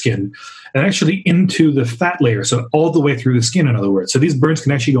rest of the skin, and actually into the fat layer, so all the way through the skin, in other words. So these burns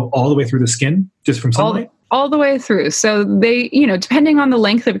can actually go all the way through the skin, just from sunlight? All the way through. So they, depending on the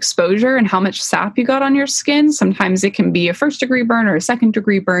length of exposure and how much sap you got on your skin, sometimes it can be a first-degree burn or a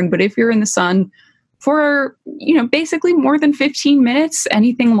second-degree burn. But if you're in the sun for, basically more than 15 minutes,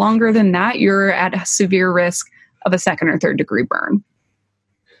 anything longer than that, you're at a severe risk of a second or third-degree burn.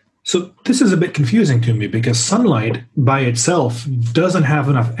 So this is a bit confusing to me because sunlight by itself doesn't have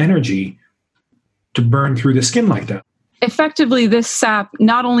enough energy to burn through the skin like that. Effectively, this sap,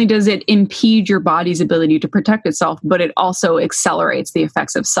 not only does it impede your body's ability to protect itself, but it also accelerates the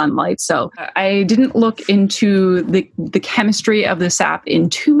effects of sunlight. So I didn't look into the chemistry of the sap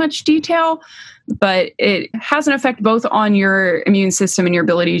in too much detail, but it has an effect both on your immune system and your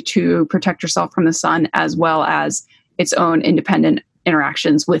ability to protect yourself from the sun, as well as its own independent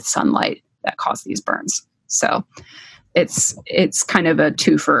interactions with sunlight that cause these burns. So it's kind of a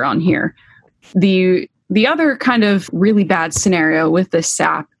twofer on here. The other kind of really bad scenario with this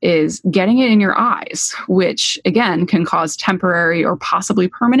sap is getting it in your eyes, which again can cause temporary or possibly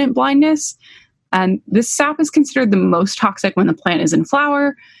permanent blindness. And this sap is considered the most toxic when the plant is in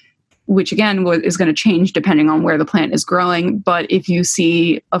flower, which again is going to change depending on where the plant is growing. But if you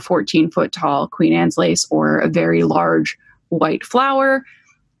see a 14-foot tall Queen Anne's lace or a very large white flower,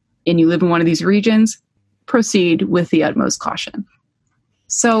 and you live in one of these regions, proceed with the utmost caution.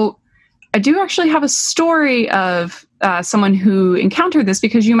 So I do actually have a story of someone who encountered this,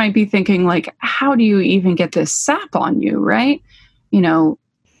 because you might be thinking, like, how do you even get this sap on you, right?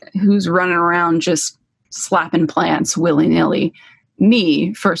 Who's running around just slapping plants willy-nilly?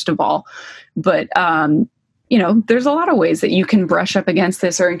 Me, first of all. But, there's a lot of ways that you can brush up against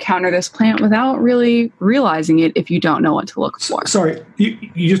this or encounter this plant without really realizing it if you don't know what to look for. Sorry, you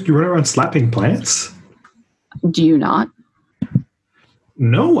run around slapping plants? Do you not?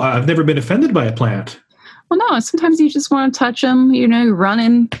 No, I've never been offended by a plant. Well, no, sometimes you just want to touch them,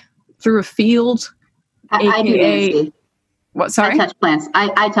 running through a field. I do. What, sorry? I touch plants.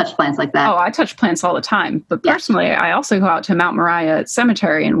 I touch plants like that. Oh, I touch plants all the time. But personally, I also go out to Mount Moriah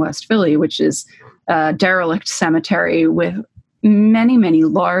Cemetery in West Philly, which is a derelict cemetery with many, many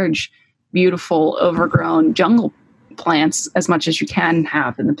large, beautiful, overgrown jungle plants, as much as you can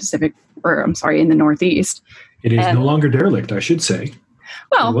have in the in the Northeast. It is no longer derelict, I should say.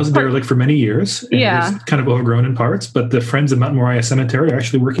 Well, it was derelict for many years. And it was kind of overgrown in parts, but the Friends of Mount Moriah Cemetery are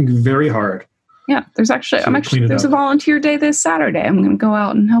actually working very hard. Yeah, there's a volunteer day this Saturday. I'm going to go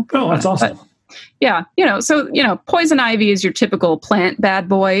out and help. Oh, that's awesome. But, poison ivy is your typical plant bad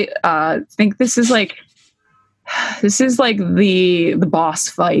boy. I think this is like the boss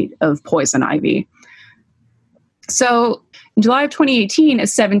fight of poison ivy. So in July of 2018, a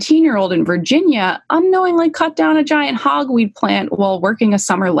 17-year-old in Virginia unknowingly cut down a giant hogweed plant while working a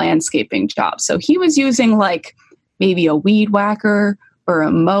summer landscaping job. So he was using maybe a weed whacker or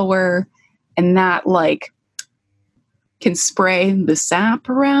a mower, and that can spray the sap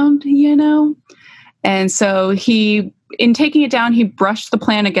around, And so in taking it down, he brushed the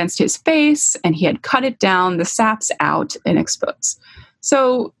plant against his face, and he had cut it down. The sap's out and exposed.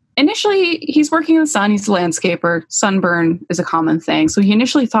 So initially, he's working in the sun. He's a landscaper. Sunburn is a common thing. So he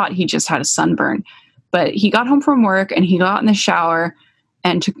initially thought he just had a sunburn. But he got home from work and he got in the shower.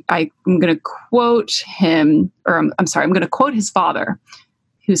 And I'm going to quote him, or I'm sorry, I'm going to quote his father,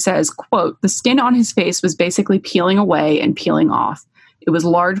 who says, quote, "The skin on his face was basically peeling away and peeling off. It was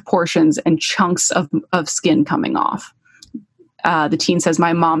large portions and chunks of skin coming off." The teen says,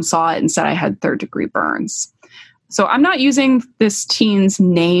 "My mom saw it and said I had third-degree burns." So I'm not using this teen's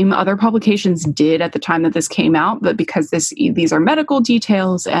name. Other publications did at the time that this came out, but because these are medical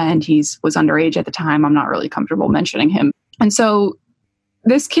details and he was underage at the time, I'm not really comfortable mentioning him. And so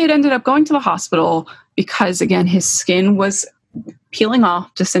this kid ended up going to the hospital because, again, his skin was peeling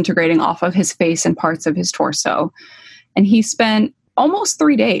off, disintegrating off of his face and parts of his torso. And he spent almost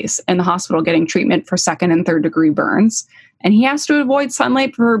 3 days in the hospital getting treatment for second and third degree burns. And he has to avoid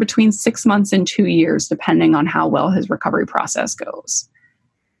sunlight for between 6 months and 2 years, depending on how well his recovery process goes.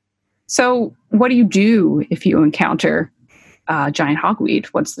 So what do you do if you encounter giant hogweed?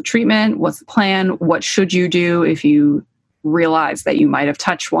 What's the treatment? What's the plan? What should you do if you realize that you might have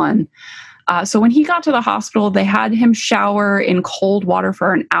touched one? So when he got to the hospital, they had him shower in cold water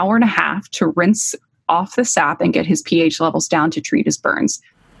for an hour and a half to rinse off the sap and get his pH levels down to treat his burns.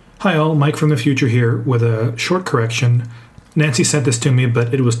 Hi all, Mike from the future here with a short correction. Nancy sent this to me,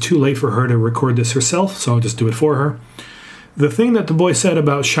 but it was too late for her to record this herself, so I'll just do it for her. The thing that the boy said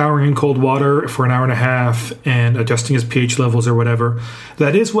about showering in cold water for an hour and a half and adjusting his pH levels or whatever,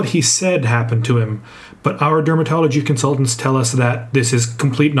 that is what he said happened to him. But our dermatology consultants tell us that this is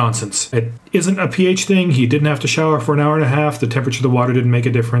complete nonsense. It isn't a pH thing. He didn't have to shower for an hour and a half. The temperature of the water didn't make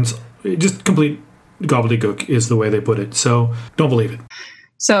a difference. Just complete gobbledygook is the way they put it. So don't believe it.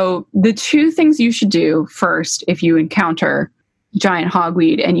 So the two things you should do first if you encounter giant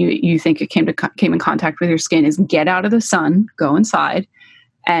hogweed and you think it came in contact with your skin is get out of the sun, go inside,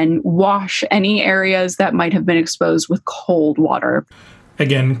 and wash any areas that might have been exposed with cold water.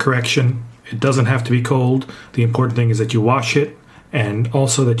 Again, correction, it doesn't have to be cold. The important thing is that you wash it and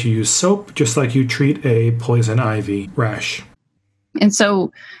also that you use soap just like you treat a poison ivy rash. And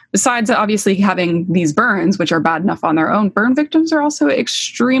so besides obviously having these burns, which are bad enough on their own, burn victims are also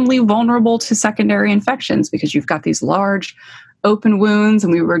extremely vulnerable to secondary infections because you've got these large open wounds.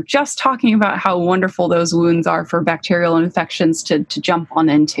 And we were just talking about how wonderful those wounds are for bacterial infections to jump on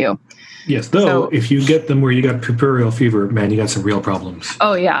into. Yes, though, if you get them where you got puerperal fever, man, you got some real problems.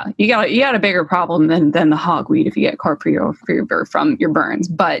 Oh, yeah. You got a bigger problem than the hogweed if you get puerperal fever from your burns.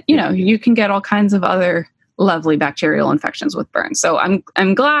 But, you can get all kinds of other lovely bacterial infections with burns. So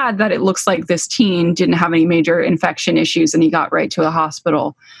I'm glad that it looks like this teen didn't have any major infection issues and he got right to the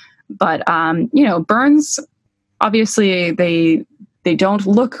hospital. But, burns, obviously, they don't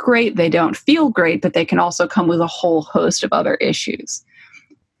look great. They don't feel great, but they can also come with a whole host of other issues.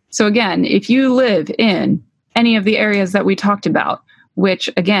 So again, if you live in any of the areas that we talked about, which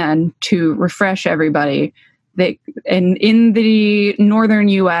again, to refresh everybody, in the northern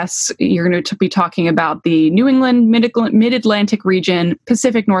U.S., you're going to be talking about the New England, Mid-Atlantic region,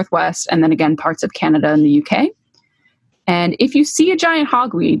 Pacific Northwest, and then again, parts of Canada and the UK. And if you see a giant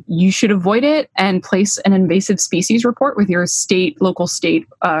hogweed, you should avoid it and place an invasive species report with your local state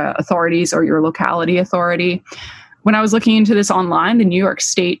authorities or your locality authority. When I was looking into this online, the New York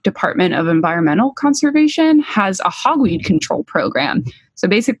State Department of Environmental Conservation has a hogweed control program. So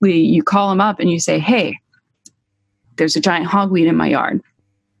basically, you call them up and you say, hey, there's a giant hogweed in my yard.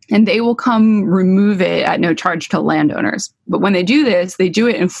 And they will come remove it at no charge to landowners. But when they do this, they do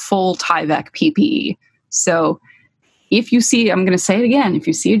it in full Tyvek PPE. So if you see, I'm going to say it again, if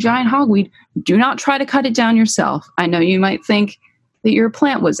you see a giant hogweed, do not try to cut it down yourself. I know you might think that you're a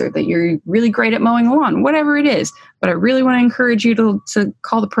plant wizard, that you're really great at mowing the lawn, whatever it is. But I really want to encourage you to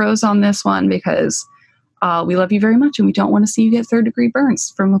call the pros on this one because we love you very much and we don't want to see you get third-degree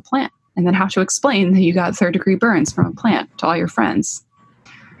burns from a plant and then have to explain that you got third-degree burns from a plant to all your friends.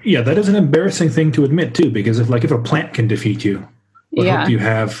 Yeah, that is an embarrassing thing to admit, too, because if a plant can defeat you, what hope do you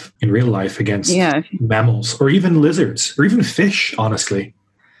have in real life against mammals or even lizards or even fish, honestly?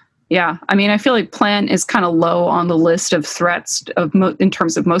 Yeah, I mean, I feel like plant is kind of low on the list of threats in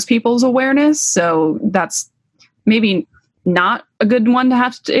terms of most people's awareness. So that's maybe not a good one to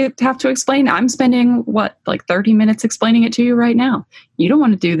have to explain. I'm spending 30 minutes explaining it to you right now. You don't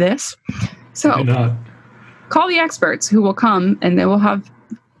want to do this. So call the experts who will come and they will have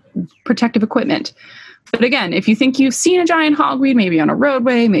protective equipment. But again, if you think you've seen a giant hogweed, maybe on a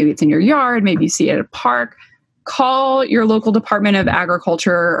roadway, maybe it's in your yard, maybe you see it at a park, call your local Department of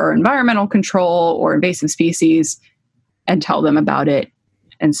Agriculture or Environmental Control or Invasive Species and tell them about it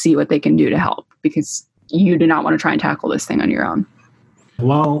and see what they can do to help because you do not want to try and tackle this thing on your own.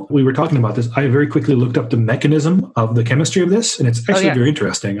 While we were talking about this, I very quickly looked up the mechanism of the chemistry of this, and it's actually very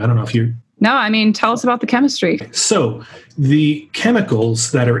interesting. I don't know if you... No, I mean, tell us about the chemistry. So the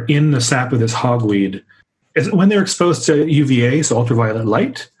chemicals that are in the sap of this hogweed, when they're exposed to UVA, so ultraviolet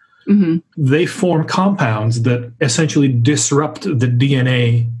light, they form compounds that essentially disrupt the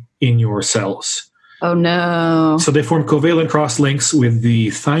DNA in your cells. Oh, no. So they form covalent cross links with the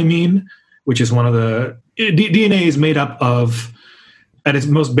thymine, which is one of the... DNA is made up of, at its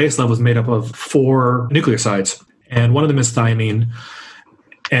most base level, is made up of 4 nucleosides, and one of them is thymine.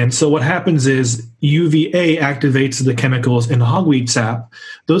 And so what happens is UVA activates the chemicals in the hogweed sap.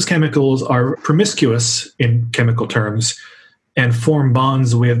 Those chemicals are promiscuous in chemical terms and form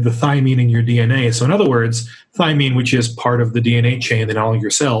bonds with the thymine in your DNA. So in other words, thymine, which is part of the DNA chain in all of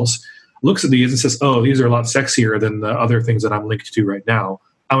your cells, looks at these and says, oh, these are a lot sexier than the other things that I'm linked to right now.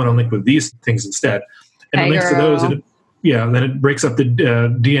 I'm going to link with these things instead. And it links to those, and then it breaks up the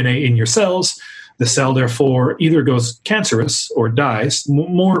DNA in your cells. The cell, therefore, either goes cancerous or dies.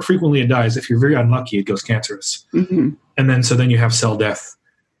 More frequently, it dies. If you're very unlucky, it goes cancerous. And then you have cell death,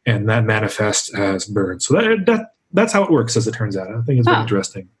 and that manifests as burns. So that's how it works, as it turns out. I think it's very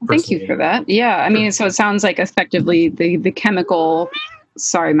interesting. Thank you for that. Yeah, I mean, so it sounds like effectively the chemical...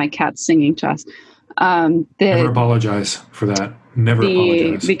 Sorry, my cat's singing to us. Never apologize for that. Never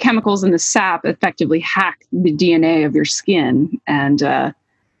apologize. The chemicals in the sap effectively hack the DNA of your skin and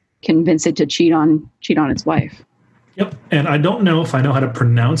convince it to cheat on its wife. Yep. And I don't know if I know how to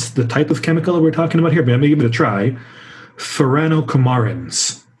pronounce the type of chemical that we're talking about here, but I'm going to give it a try.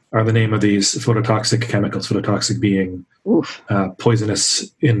 Furanocoumarins are the name of these phototoxic chemicals. Phototoxic being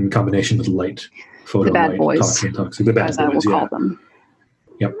poisonous in combination with light. The bad boys. Toxic. The bad boys, call them.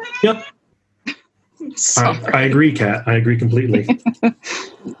 Yep. I agree, Kat. I agree completely.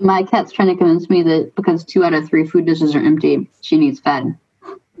 My cat's trying to convince me that because 2 out of 3 food dishes are empty, she needs fed.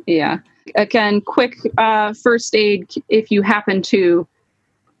 Yeah. Again, quick first aid if you happen to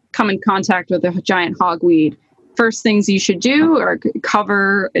come in contact with a giant hogweed. First things you should do are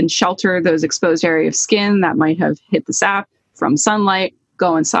cover and shelter those exposed areas of skin that might have hit the sap from sunlight.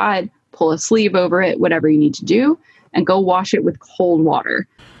 Go inside, pull a sleeve over it, whatever you need to do, and go wash it with cold water.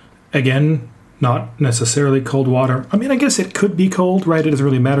 Again, not necessarily cold water. I mean, I guess it could be cold, right? It doesn't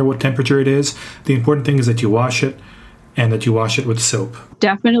really matter what temperature it is. The important thing is that you wash it, and that you wash it with soap.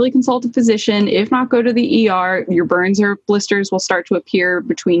 Definitely consult a physician. If not, go to the ER. Your burns or blisters will start to appear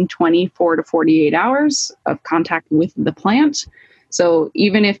between 24 to 48 hours of contact with the plant. So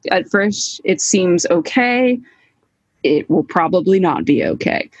even if at first it seems okay, it will probably not be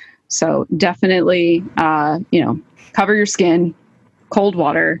okay. So definitely, cover your skin, cold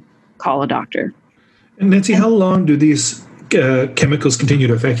water, call a doctor. And Nancy, how long do these chemicals continue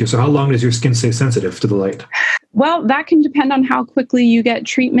to affect you? So how long does your skin stay sensitive to the light? Well, that can depend on how quickly you get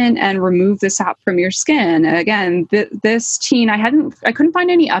treatment and remove the sap from your skin. Again, this teen, I couldn't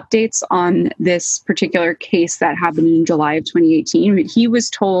find any updates on this particular case that happened in July of 2018, but he was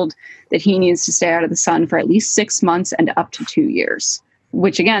told that he needs to stay out of the sun for at least 6 months and up to 2 years.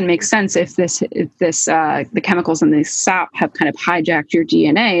 Which again makes sense if the chemicals in the sap have kind of hijacked your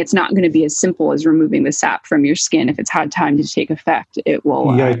DNA. It's not going to be as simple as removing the sap from your skin. If it's had time to take effect, it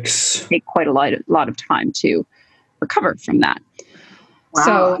will take quite a lot of time to recover from that. Wow.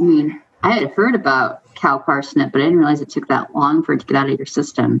 So, I mean, I had heard about cow parsnip, but I didn't realize it took that long for it to get out of your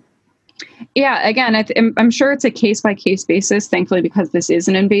system. Yeah, again, I'm sure it's a case-by-case basis, thankfully, because this is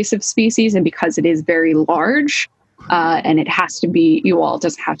an invasive species and because it is very large. And it has to be, it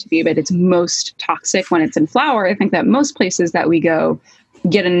doesn't have to be, but it's most toxic when it's in flower. I think that most places that we go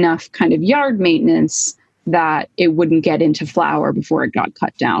get enough kind of yard maintenance that it wouldn't get into flower before it got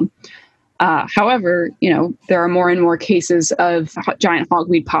cut down. However, there are more and more cases of giant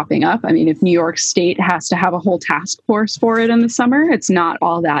hogweed popping up. I mean, if New York State has to have a whole task force for it in the summer, it's not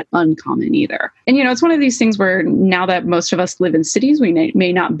all that uncommon either. And, it's one of these things where now that most of us live in cities, we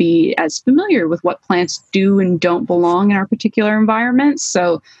may not be as familiar with what plants do and don't belong in our particular environments.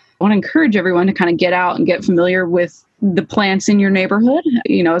 So I want to encourage everyone to kind of get out and get familiar with the plants in your neighborhood,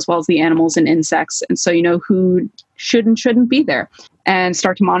 as well as the animals and insects. And so you know who should and shouldn't be there. And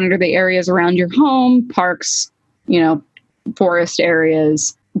start to monitor the areas around your home, parks, forest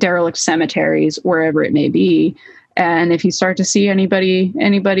areas, derelict cemeteries, wherever it may be. And if you start to see anybody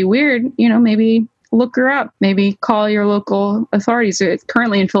weird, maybe look her up, maybe call your local authorities.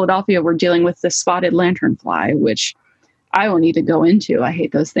 Currently in Philadelphia, we're dealing with the spotted lanternfly, which I won't even go into. I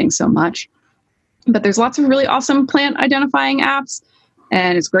hate those things so much. But there's lots of really awesome plant identifying apps.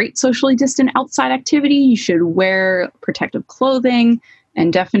 And it's great socially distant outside activity. You should wear protective clothing.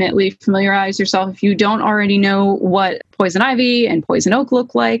 And definitely familiarize yourself. If you don't already know what poison ivy and poison oak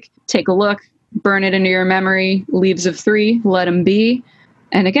look like, take a look, burn it into your memory. Leaves of 3, let them be.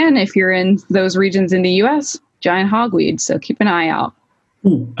 And again, if you're in those regions in the U.S., giant hogweed. So keep an eye out.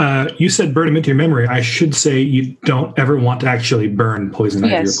 Ooh, you said burn them into your memory. I should say you don't ever want to actually burn poison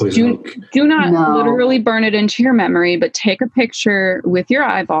ivy or poison oak. Do not literally burn it into your memory, but take a picture with your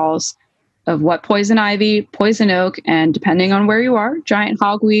eyeballs of what poison ivy, poison oak, and depending on where you are, giant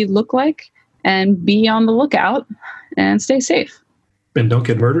hogweed look like, and be on the lookout and stay safe. And don't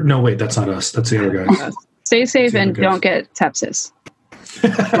get murdered? No, wait, that's not us. That's the other guys. Stay safe and don't get sepsis.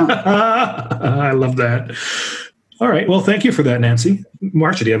 I love that. All right. Well, thank you for that, Nancy.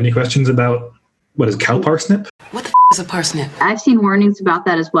 Marsha, do you have any questions about what is cow parsnip? What the is a parsnip? I've seen warnings about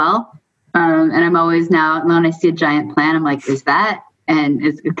that as well. And I'm always now, when I see a giant plant, I'm like, is that? And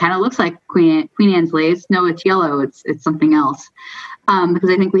it kind of looks like Queen Anne's lace. No, it's yellow. It's something else. Because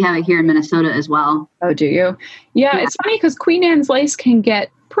I think we have it here in Minnesota as well. Oh, do you? Yeah. It's funny because Queen Anne's lace can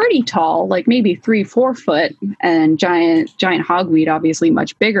get pretty tall, like maybe 3-4 foot, and giant hogweed, obviously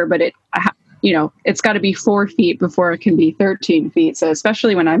much bigger, but it's got to be 4 feet before it can be 13 feet. So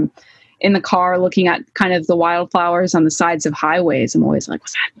especially when I'm in the car looking at kind of the wildflowers on the sides of highways, I'm always like,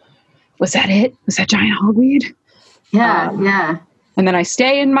 was that it? Was that giant hogweed? Yeah. And then I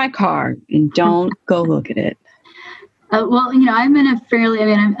stay in my car and don't go look at it. Well, I'm in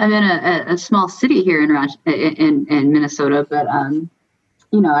I'm in a small city here in Minnesota, but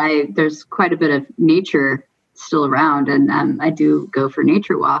there's quite a bit of nature still around, and I do go for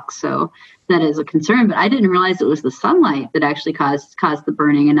nature walks, so that is a concern. But I didn't realize it was the sunlight that actually caused the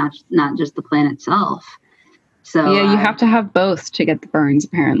burning, and not just the plant itself. So yeah, you have to have both to get the burns,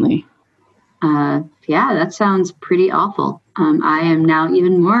 apparently. Yeah, that sounds pretty awful. I am now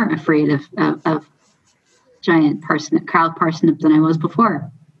even more afraid of giant crowd parsnip than I was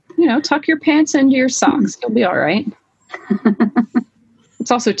before. Tuck your pants into your socks. You'll be all right.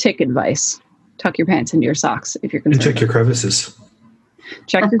 It's also tick advice. Tuck your pants into your socks if you're concerned. And check your crevices.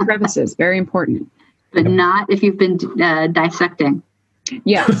 Check your crevices. Very important. But not if you've been dissecting.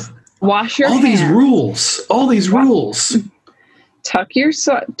 Yes. Wash your hands. All these rules. Tuck your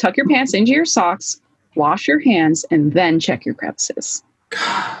pants into your socks, wash your hands, and then check your crevices.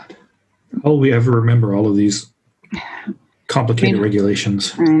 God. How will we ever remember all of these complicated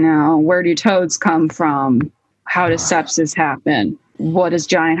regulations? I know. Where do toads come from? How does sepsis happen? What does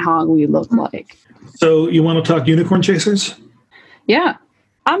giant hogweed look like? So you want to talk unicorn chasers? Yeah.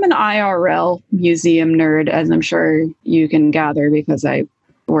 I'm an IRL museum nerd, as I'm sure you can gather because I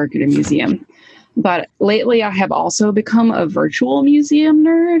work at a museum. But lately I have also become a virtual museum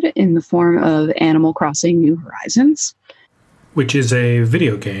nerd in the form of Animal Crossing New Horizons, which is a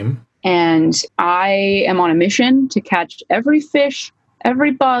video game. And I am on a mission to catch every fish,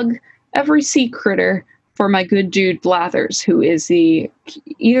 every bug, every sea critter for my good dude Blathers, who is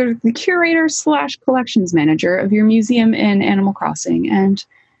either the curator / collections manager of your museum in Animal Crossing. And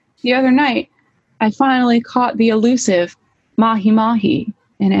the other night, I finally caught the elusive Mahi Mahi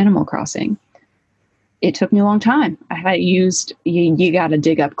in Animal Crossing. It took me a long time. I had used, you got to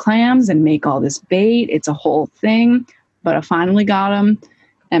dig up clams and make all this bait. It's a whole thing, but I finally got them.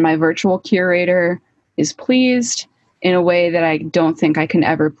 And my virtual curator is pleased in a way that I don't think I can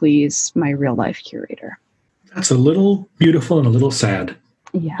ever please my real life curator. That's a little beautiful and a little sad.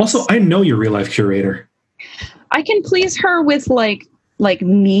 Yes. Also, I know your real life curator. I can please her with like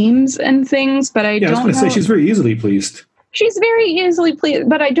memes and things, but I was going to say she's very easily pleased. She's very easily pleased,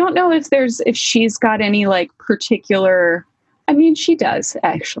 but I don't know if she's got any particular. I mean, she does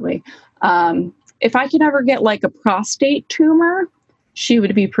actually. If I could ever get a prostate tumor, she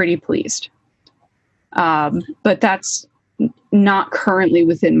would be pretty pleased. But that's not currently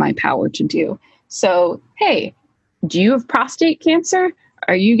within my power to do. So, hey, do you have prostate cancer?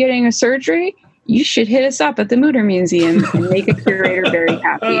 Are you getting a surgery? You should hit us up at the Mutter Museum and make a curator very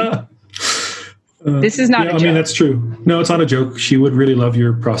happy. This is not a joke. I mean, that's true. No, it's not a joke. She would really love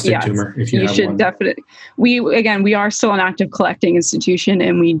your prostate tumor if you have should one. Definitely. We are still an active collecting institution,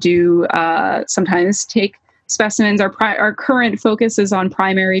 and we do sometimes take specimens. Our current focus is on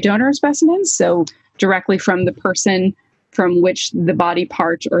primary donor specimens, so directly from the person from which the body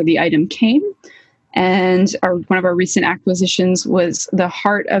part or the item came. And one of our recent acquisitions was the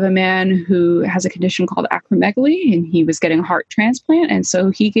heart of a man who has a condition called acromegaly, and he was getting a heart transplant, and so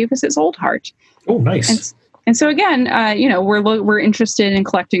he gave us his old heart. Oh, nice. And so again, we're interested in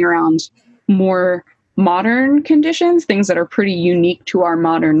collecting around more modern conditions, things that are pretty unique to our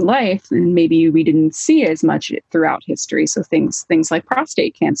modern life, and maybe we didn't see as much throughout history. So things like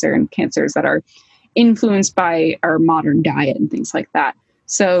prostate cancer and cancers that are influenced by our modern diet and things like that.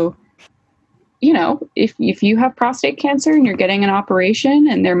 So, you know, if you have prostate cancer and you're getting an operation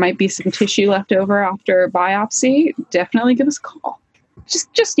and there might be some tissue left over after a biopsy, definitely give us a call.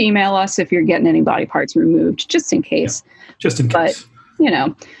 Just email us if you're getting any body parts removed, just in case. Yeah, just in case. But, you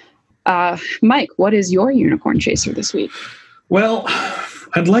know, Mike, what is your unicorn chaser this week? Well,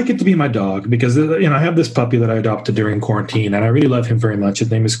 I'd like it to be my dog because, you know, I have this puppy that I adopted during quarantine, and I really love him very much.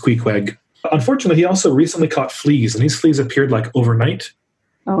 His name is Queequeg. Unfortunately, he also recently caught fleas, and these fleas appeared like overnight.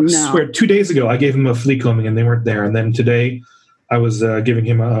 Oh, no. I swear, 2 days ago, I gave him a flea combing, and they weren't there. And then today, I was giving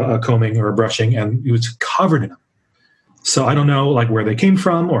him a combing or a brushing, and he was covered in them. So I don't know like where they came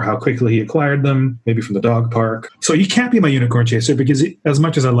from or how quickly he acquired them, maybe from the dog park. So he can't be my unicorn chaser because as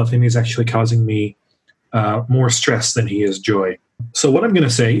much as I love him, he's actually causing me more stress than he is joy. So what I'm going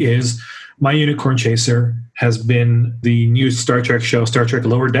to say is my unicorn chaser has been the new Star Trek show, Star Trek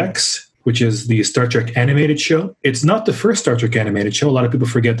Lower Decks, which is the Star Trek animated show. It's not the first Star Trek animated show. A lot of people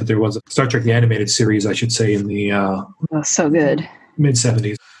forget that there was a Star Trek the animated series, I should say, in the so good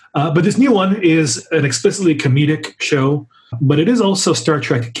mid-70s. But this new one is an explicitly comedic show, but it is also Star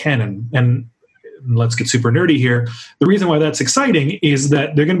Trek canon. And let's get super nerdy here. The reason why that's exciting is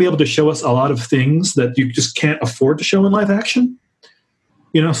that they're going to be able to show us a lot of things that you just can't afford to show in live action.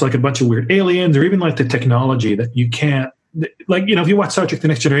 You know, it's like a bunch of weird aliens or even like the technology that you can't, like, you know, if you watch Star Trek The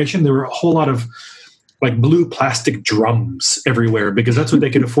Next Generation, there were a whole lot of like blue plastic drums everywhere because that's what they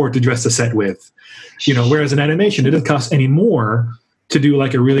could afford to dress the set with. You know, whereas in animation, it doesn't cost any more to do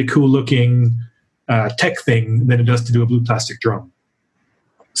like a really cool looking tech thing than it does to do a blue plastic drum.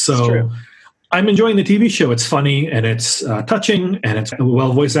 So I'm enjoying the TV show. It's funny and it's touching and it's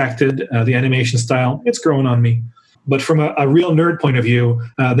well voice acted. The animation style, it's growing on me. But from a real nerd point of view,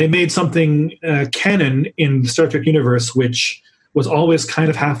 they made something canon in the Star Trek universe, which was always kind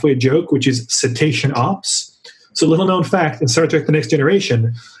of halfway a joke, which is cetacean ops. So little known fact, in Star Trek The Next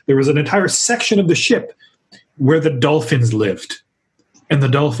Generation, there was an entire section of the ship where the dolphins lived. And the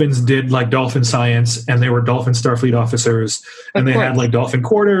dolphins did like dolphin science, and they were dolphin Starfleet officers, and they had like dolphin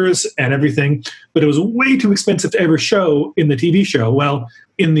quarters and everything. But it was way too expensive to ever show in the TV show. Well,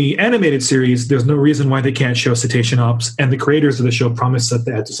 in the animated series, there's no reason why they can't show cetacean ops, and the creators of the show promised that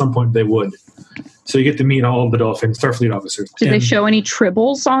at some point they would. So you get to meet all of the dolphin Starfleet officers. Did they show any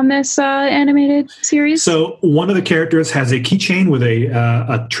tribbles on this animated series? So one of the characters has a keychain with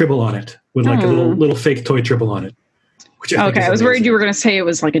a tribble on it, with like a little fake toy tribble on it. Okay, I was worried you were going to say it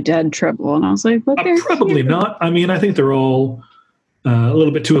was like a dead tribble, and I was like, "But probably not." I mean, I think they're all a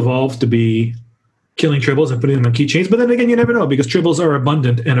little bit too evolved to be killing tribbles and putting them on keychains. But then again, you never know because tribbles are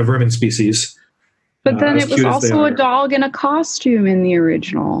abundant in a vermin species. But then it was also a dog in a costume in the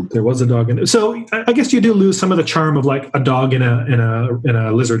original. There was a dog in it, so I guess you do lose some of the charm of like a dog in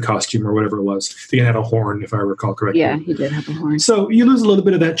a lizard costume or whatever it was. He had a horn, if I recall correctly. Yeah, he did have a horn. So you lose a little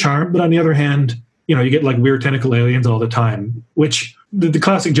bit of that charm, but on the other hand, you know, you get like weird tentacle aliens all the time, which the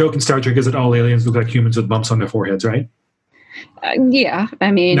classic joke in Star Trek is that all aliens look like humans with bumps on their foreheads, right? Yeah,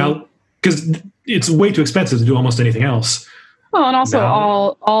 I mean... Now, because it's way too expensive to do almost anything else. Well, and also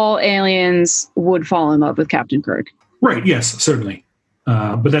all aliens would fall in love with Captain Kirk. Right, yes, certainly.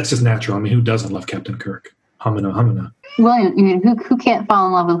 But that's just natural. I mean, who doesn't love Captain Kirk? Humana, humana. William, I mean, who can't fall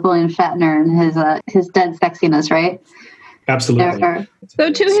in love with William Shatner and his dead sexiness, right? Absolutely.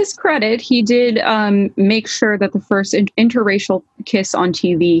 So to his credit, he did make sure that the first interracial kiss on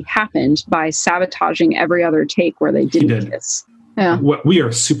TV happened by sabotaging every other take where they didn't kiss. Yeah. We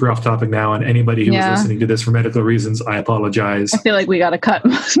are super off topic now, and anybody who is listening to this for medical reasons, I apologize. I feel like we got to cut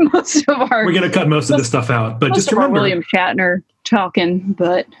most of our... We're going to cut most of this stuff out. But just remember... William Shatner talking,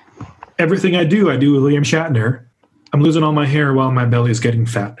 but... Everything I do with William Shatner. I'm losing all my hair while my belly is getting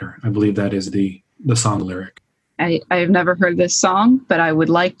fatter. I believe that is the song lyric. I've never heard this song, but I would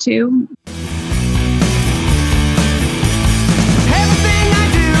like to. Everything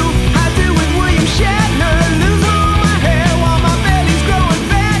I do with William Shatner. Lose all my hair while my belly's growing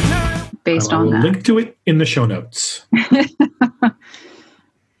fatter. Based on that. Link to it in the show notes.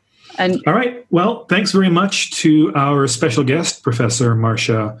 And all right. Well, thanks very much to our special guest, Professor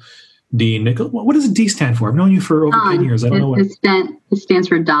Marcia D. Nichols. What does D stand for? I've known you for over 10 years. I don't know what. It stands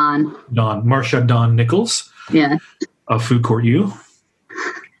for Don. Don. Marcia Don Nichols. Yeah. Of Food Court U,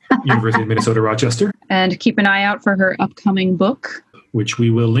 University of Minnesota, Rochester. And keep an eye out for her upcoming book, which we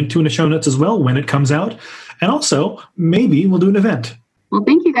will link to in the show notes as well when it comes out. And also, maybe we'll do an event. Well,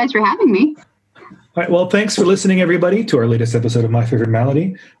 thank you guys for having me. All right. Well, thanks for listening, everybody, to our latest episode of My Favorite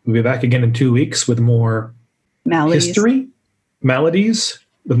Malady. We'll be back again in 2 weeks with more history, maladies,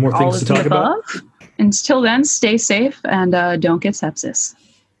 with more things to talk about. Until then, stay safe and don't get sepsis.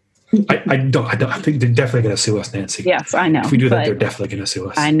 I think they're definitely going to sue us, Nancy. Yes, I know. If we do that, they're definitely going to sue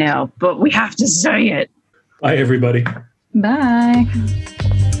us. I know, but we have to say it. Bye, everybody. Bye.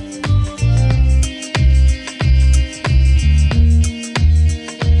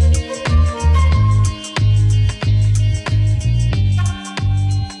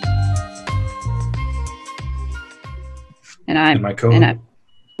 Am I going?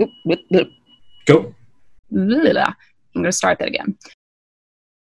 Go. Go. I'm going to start that again.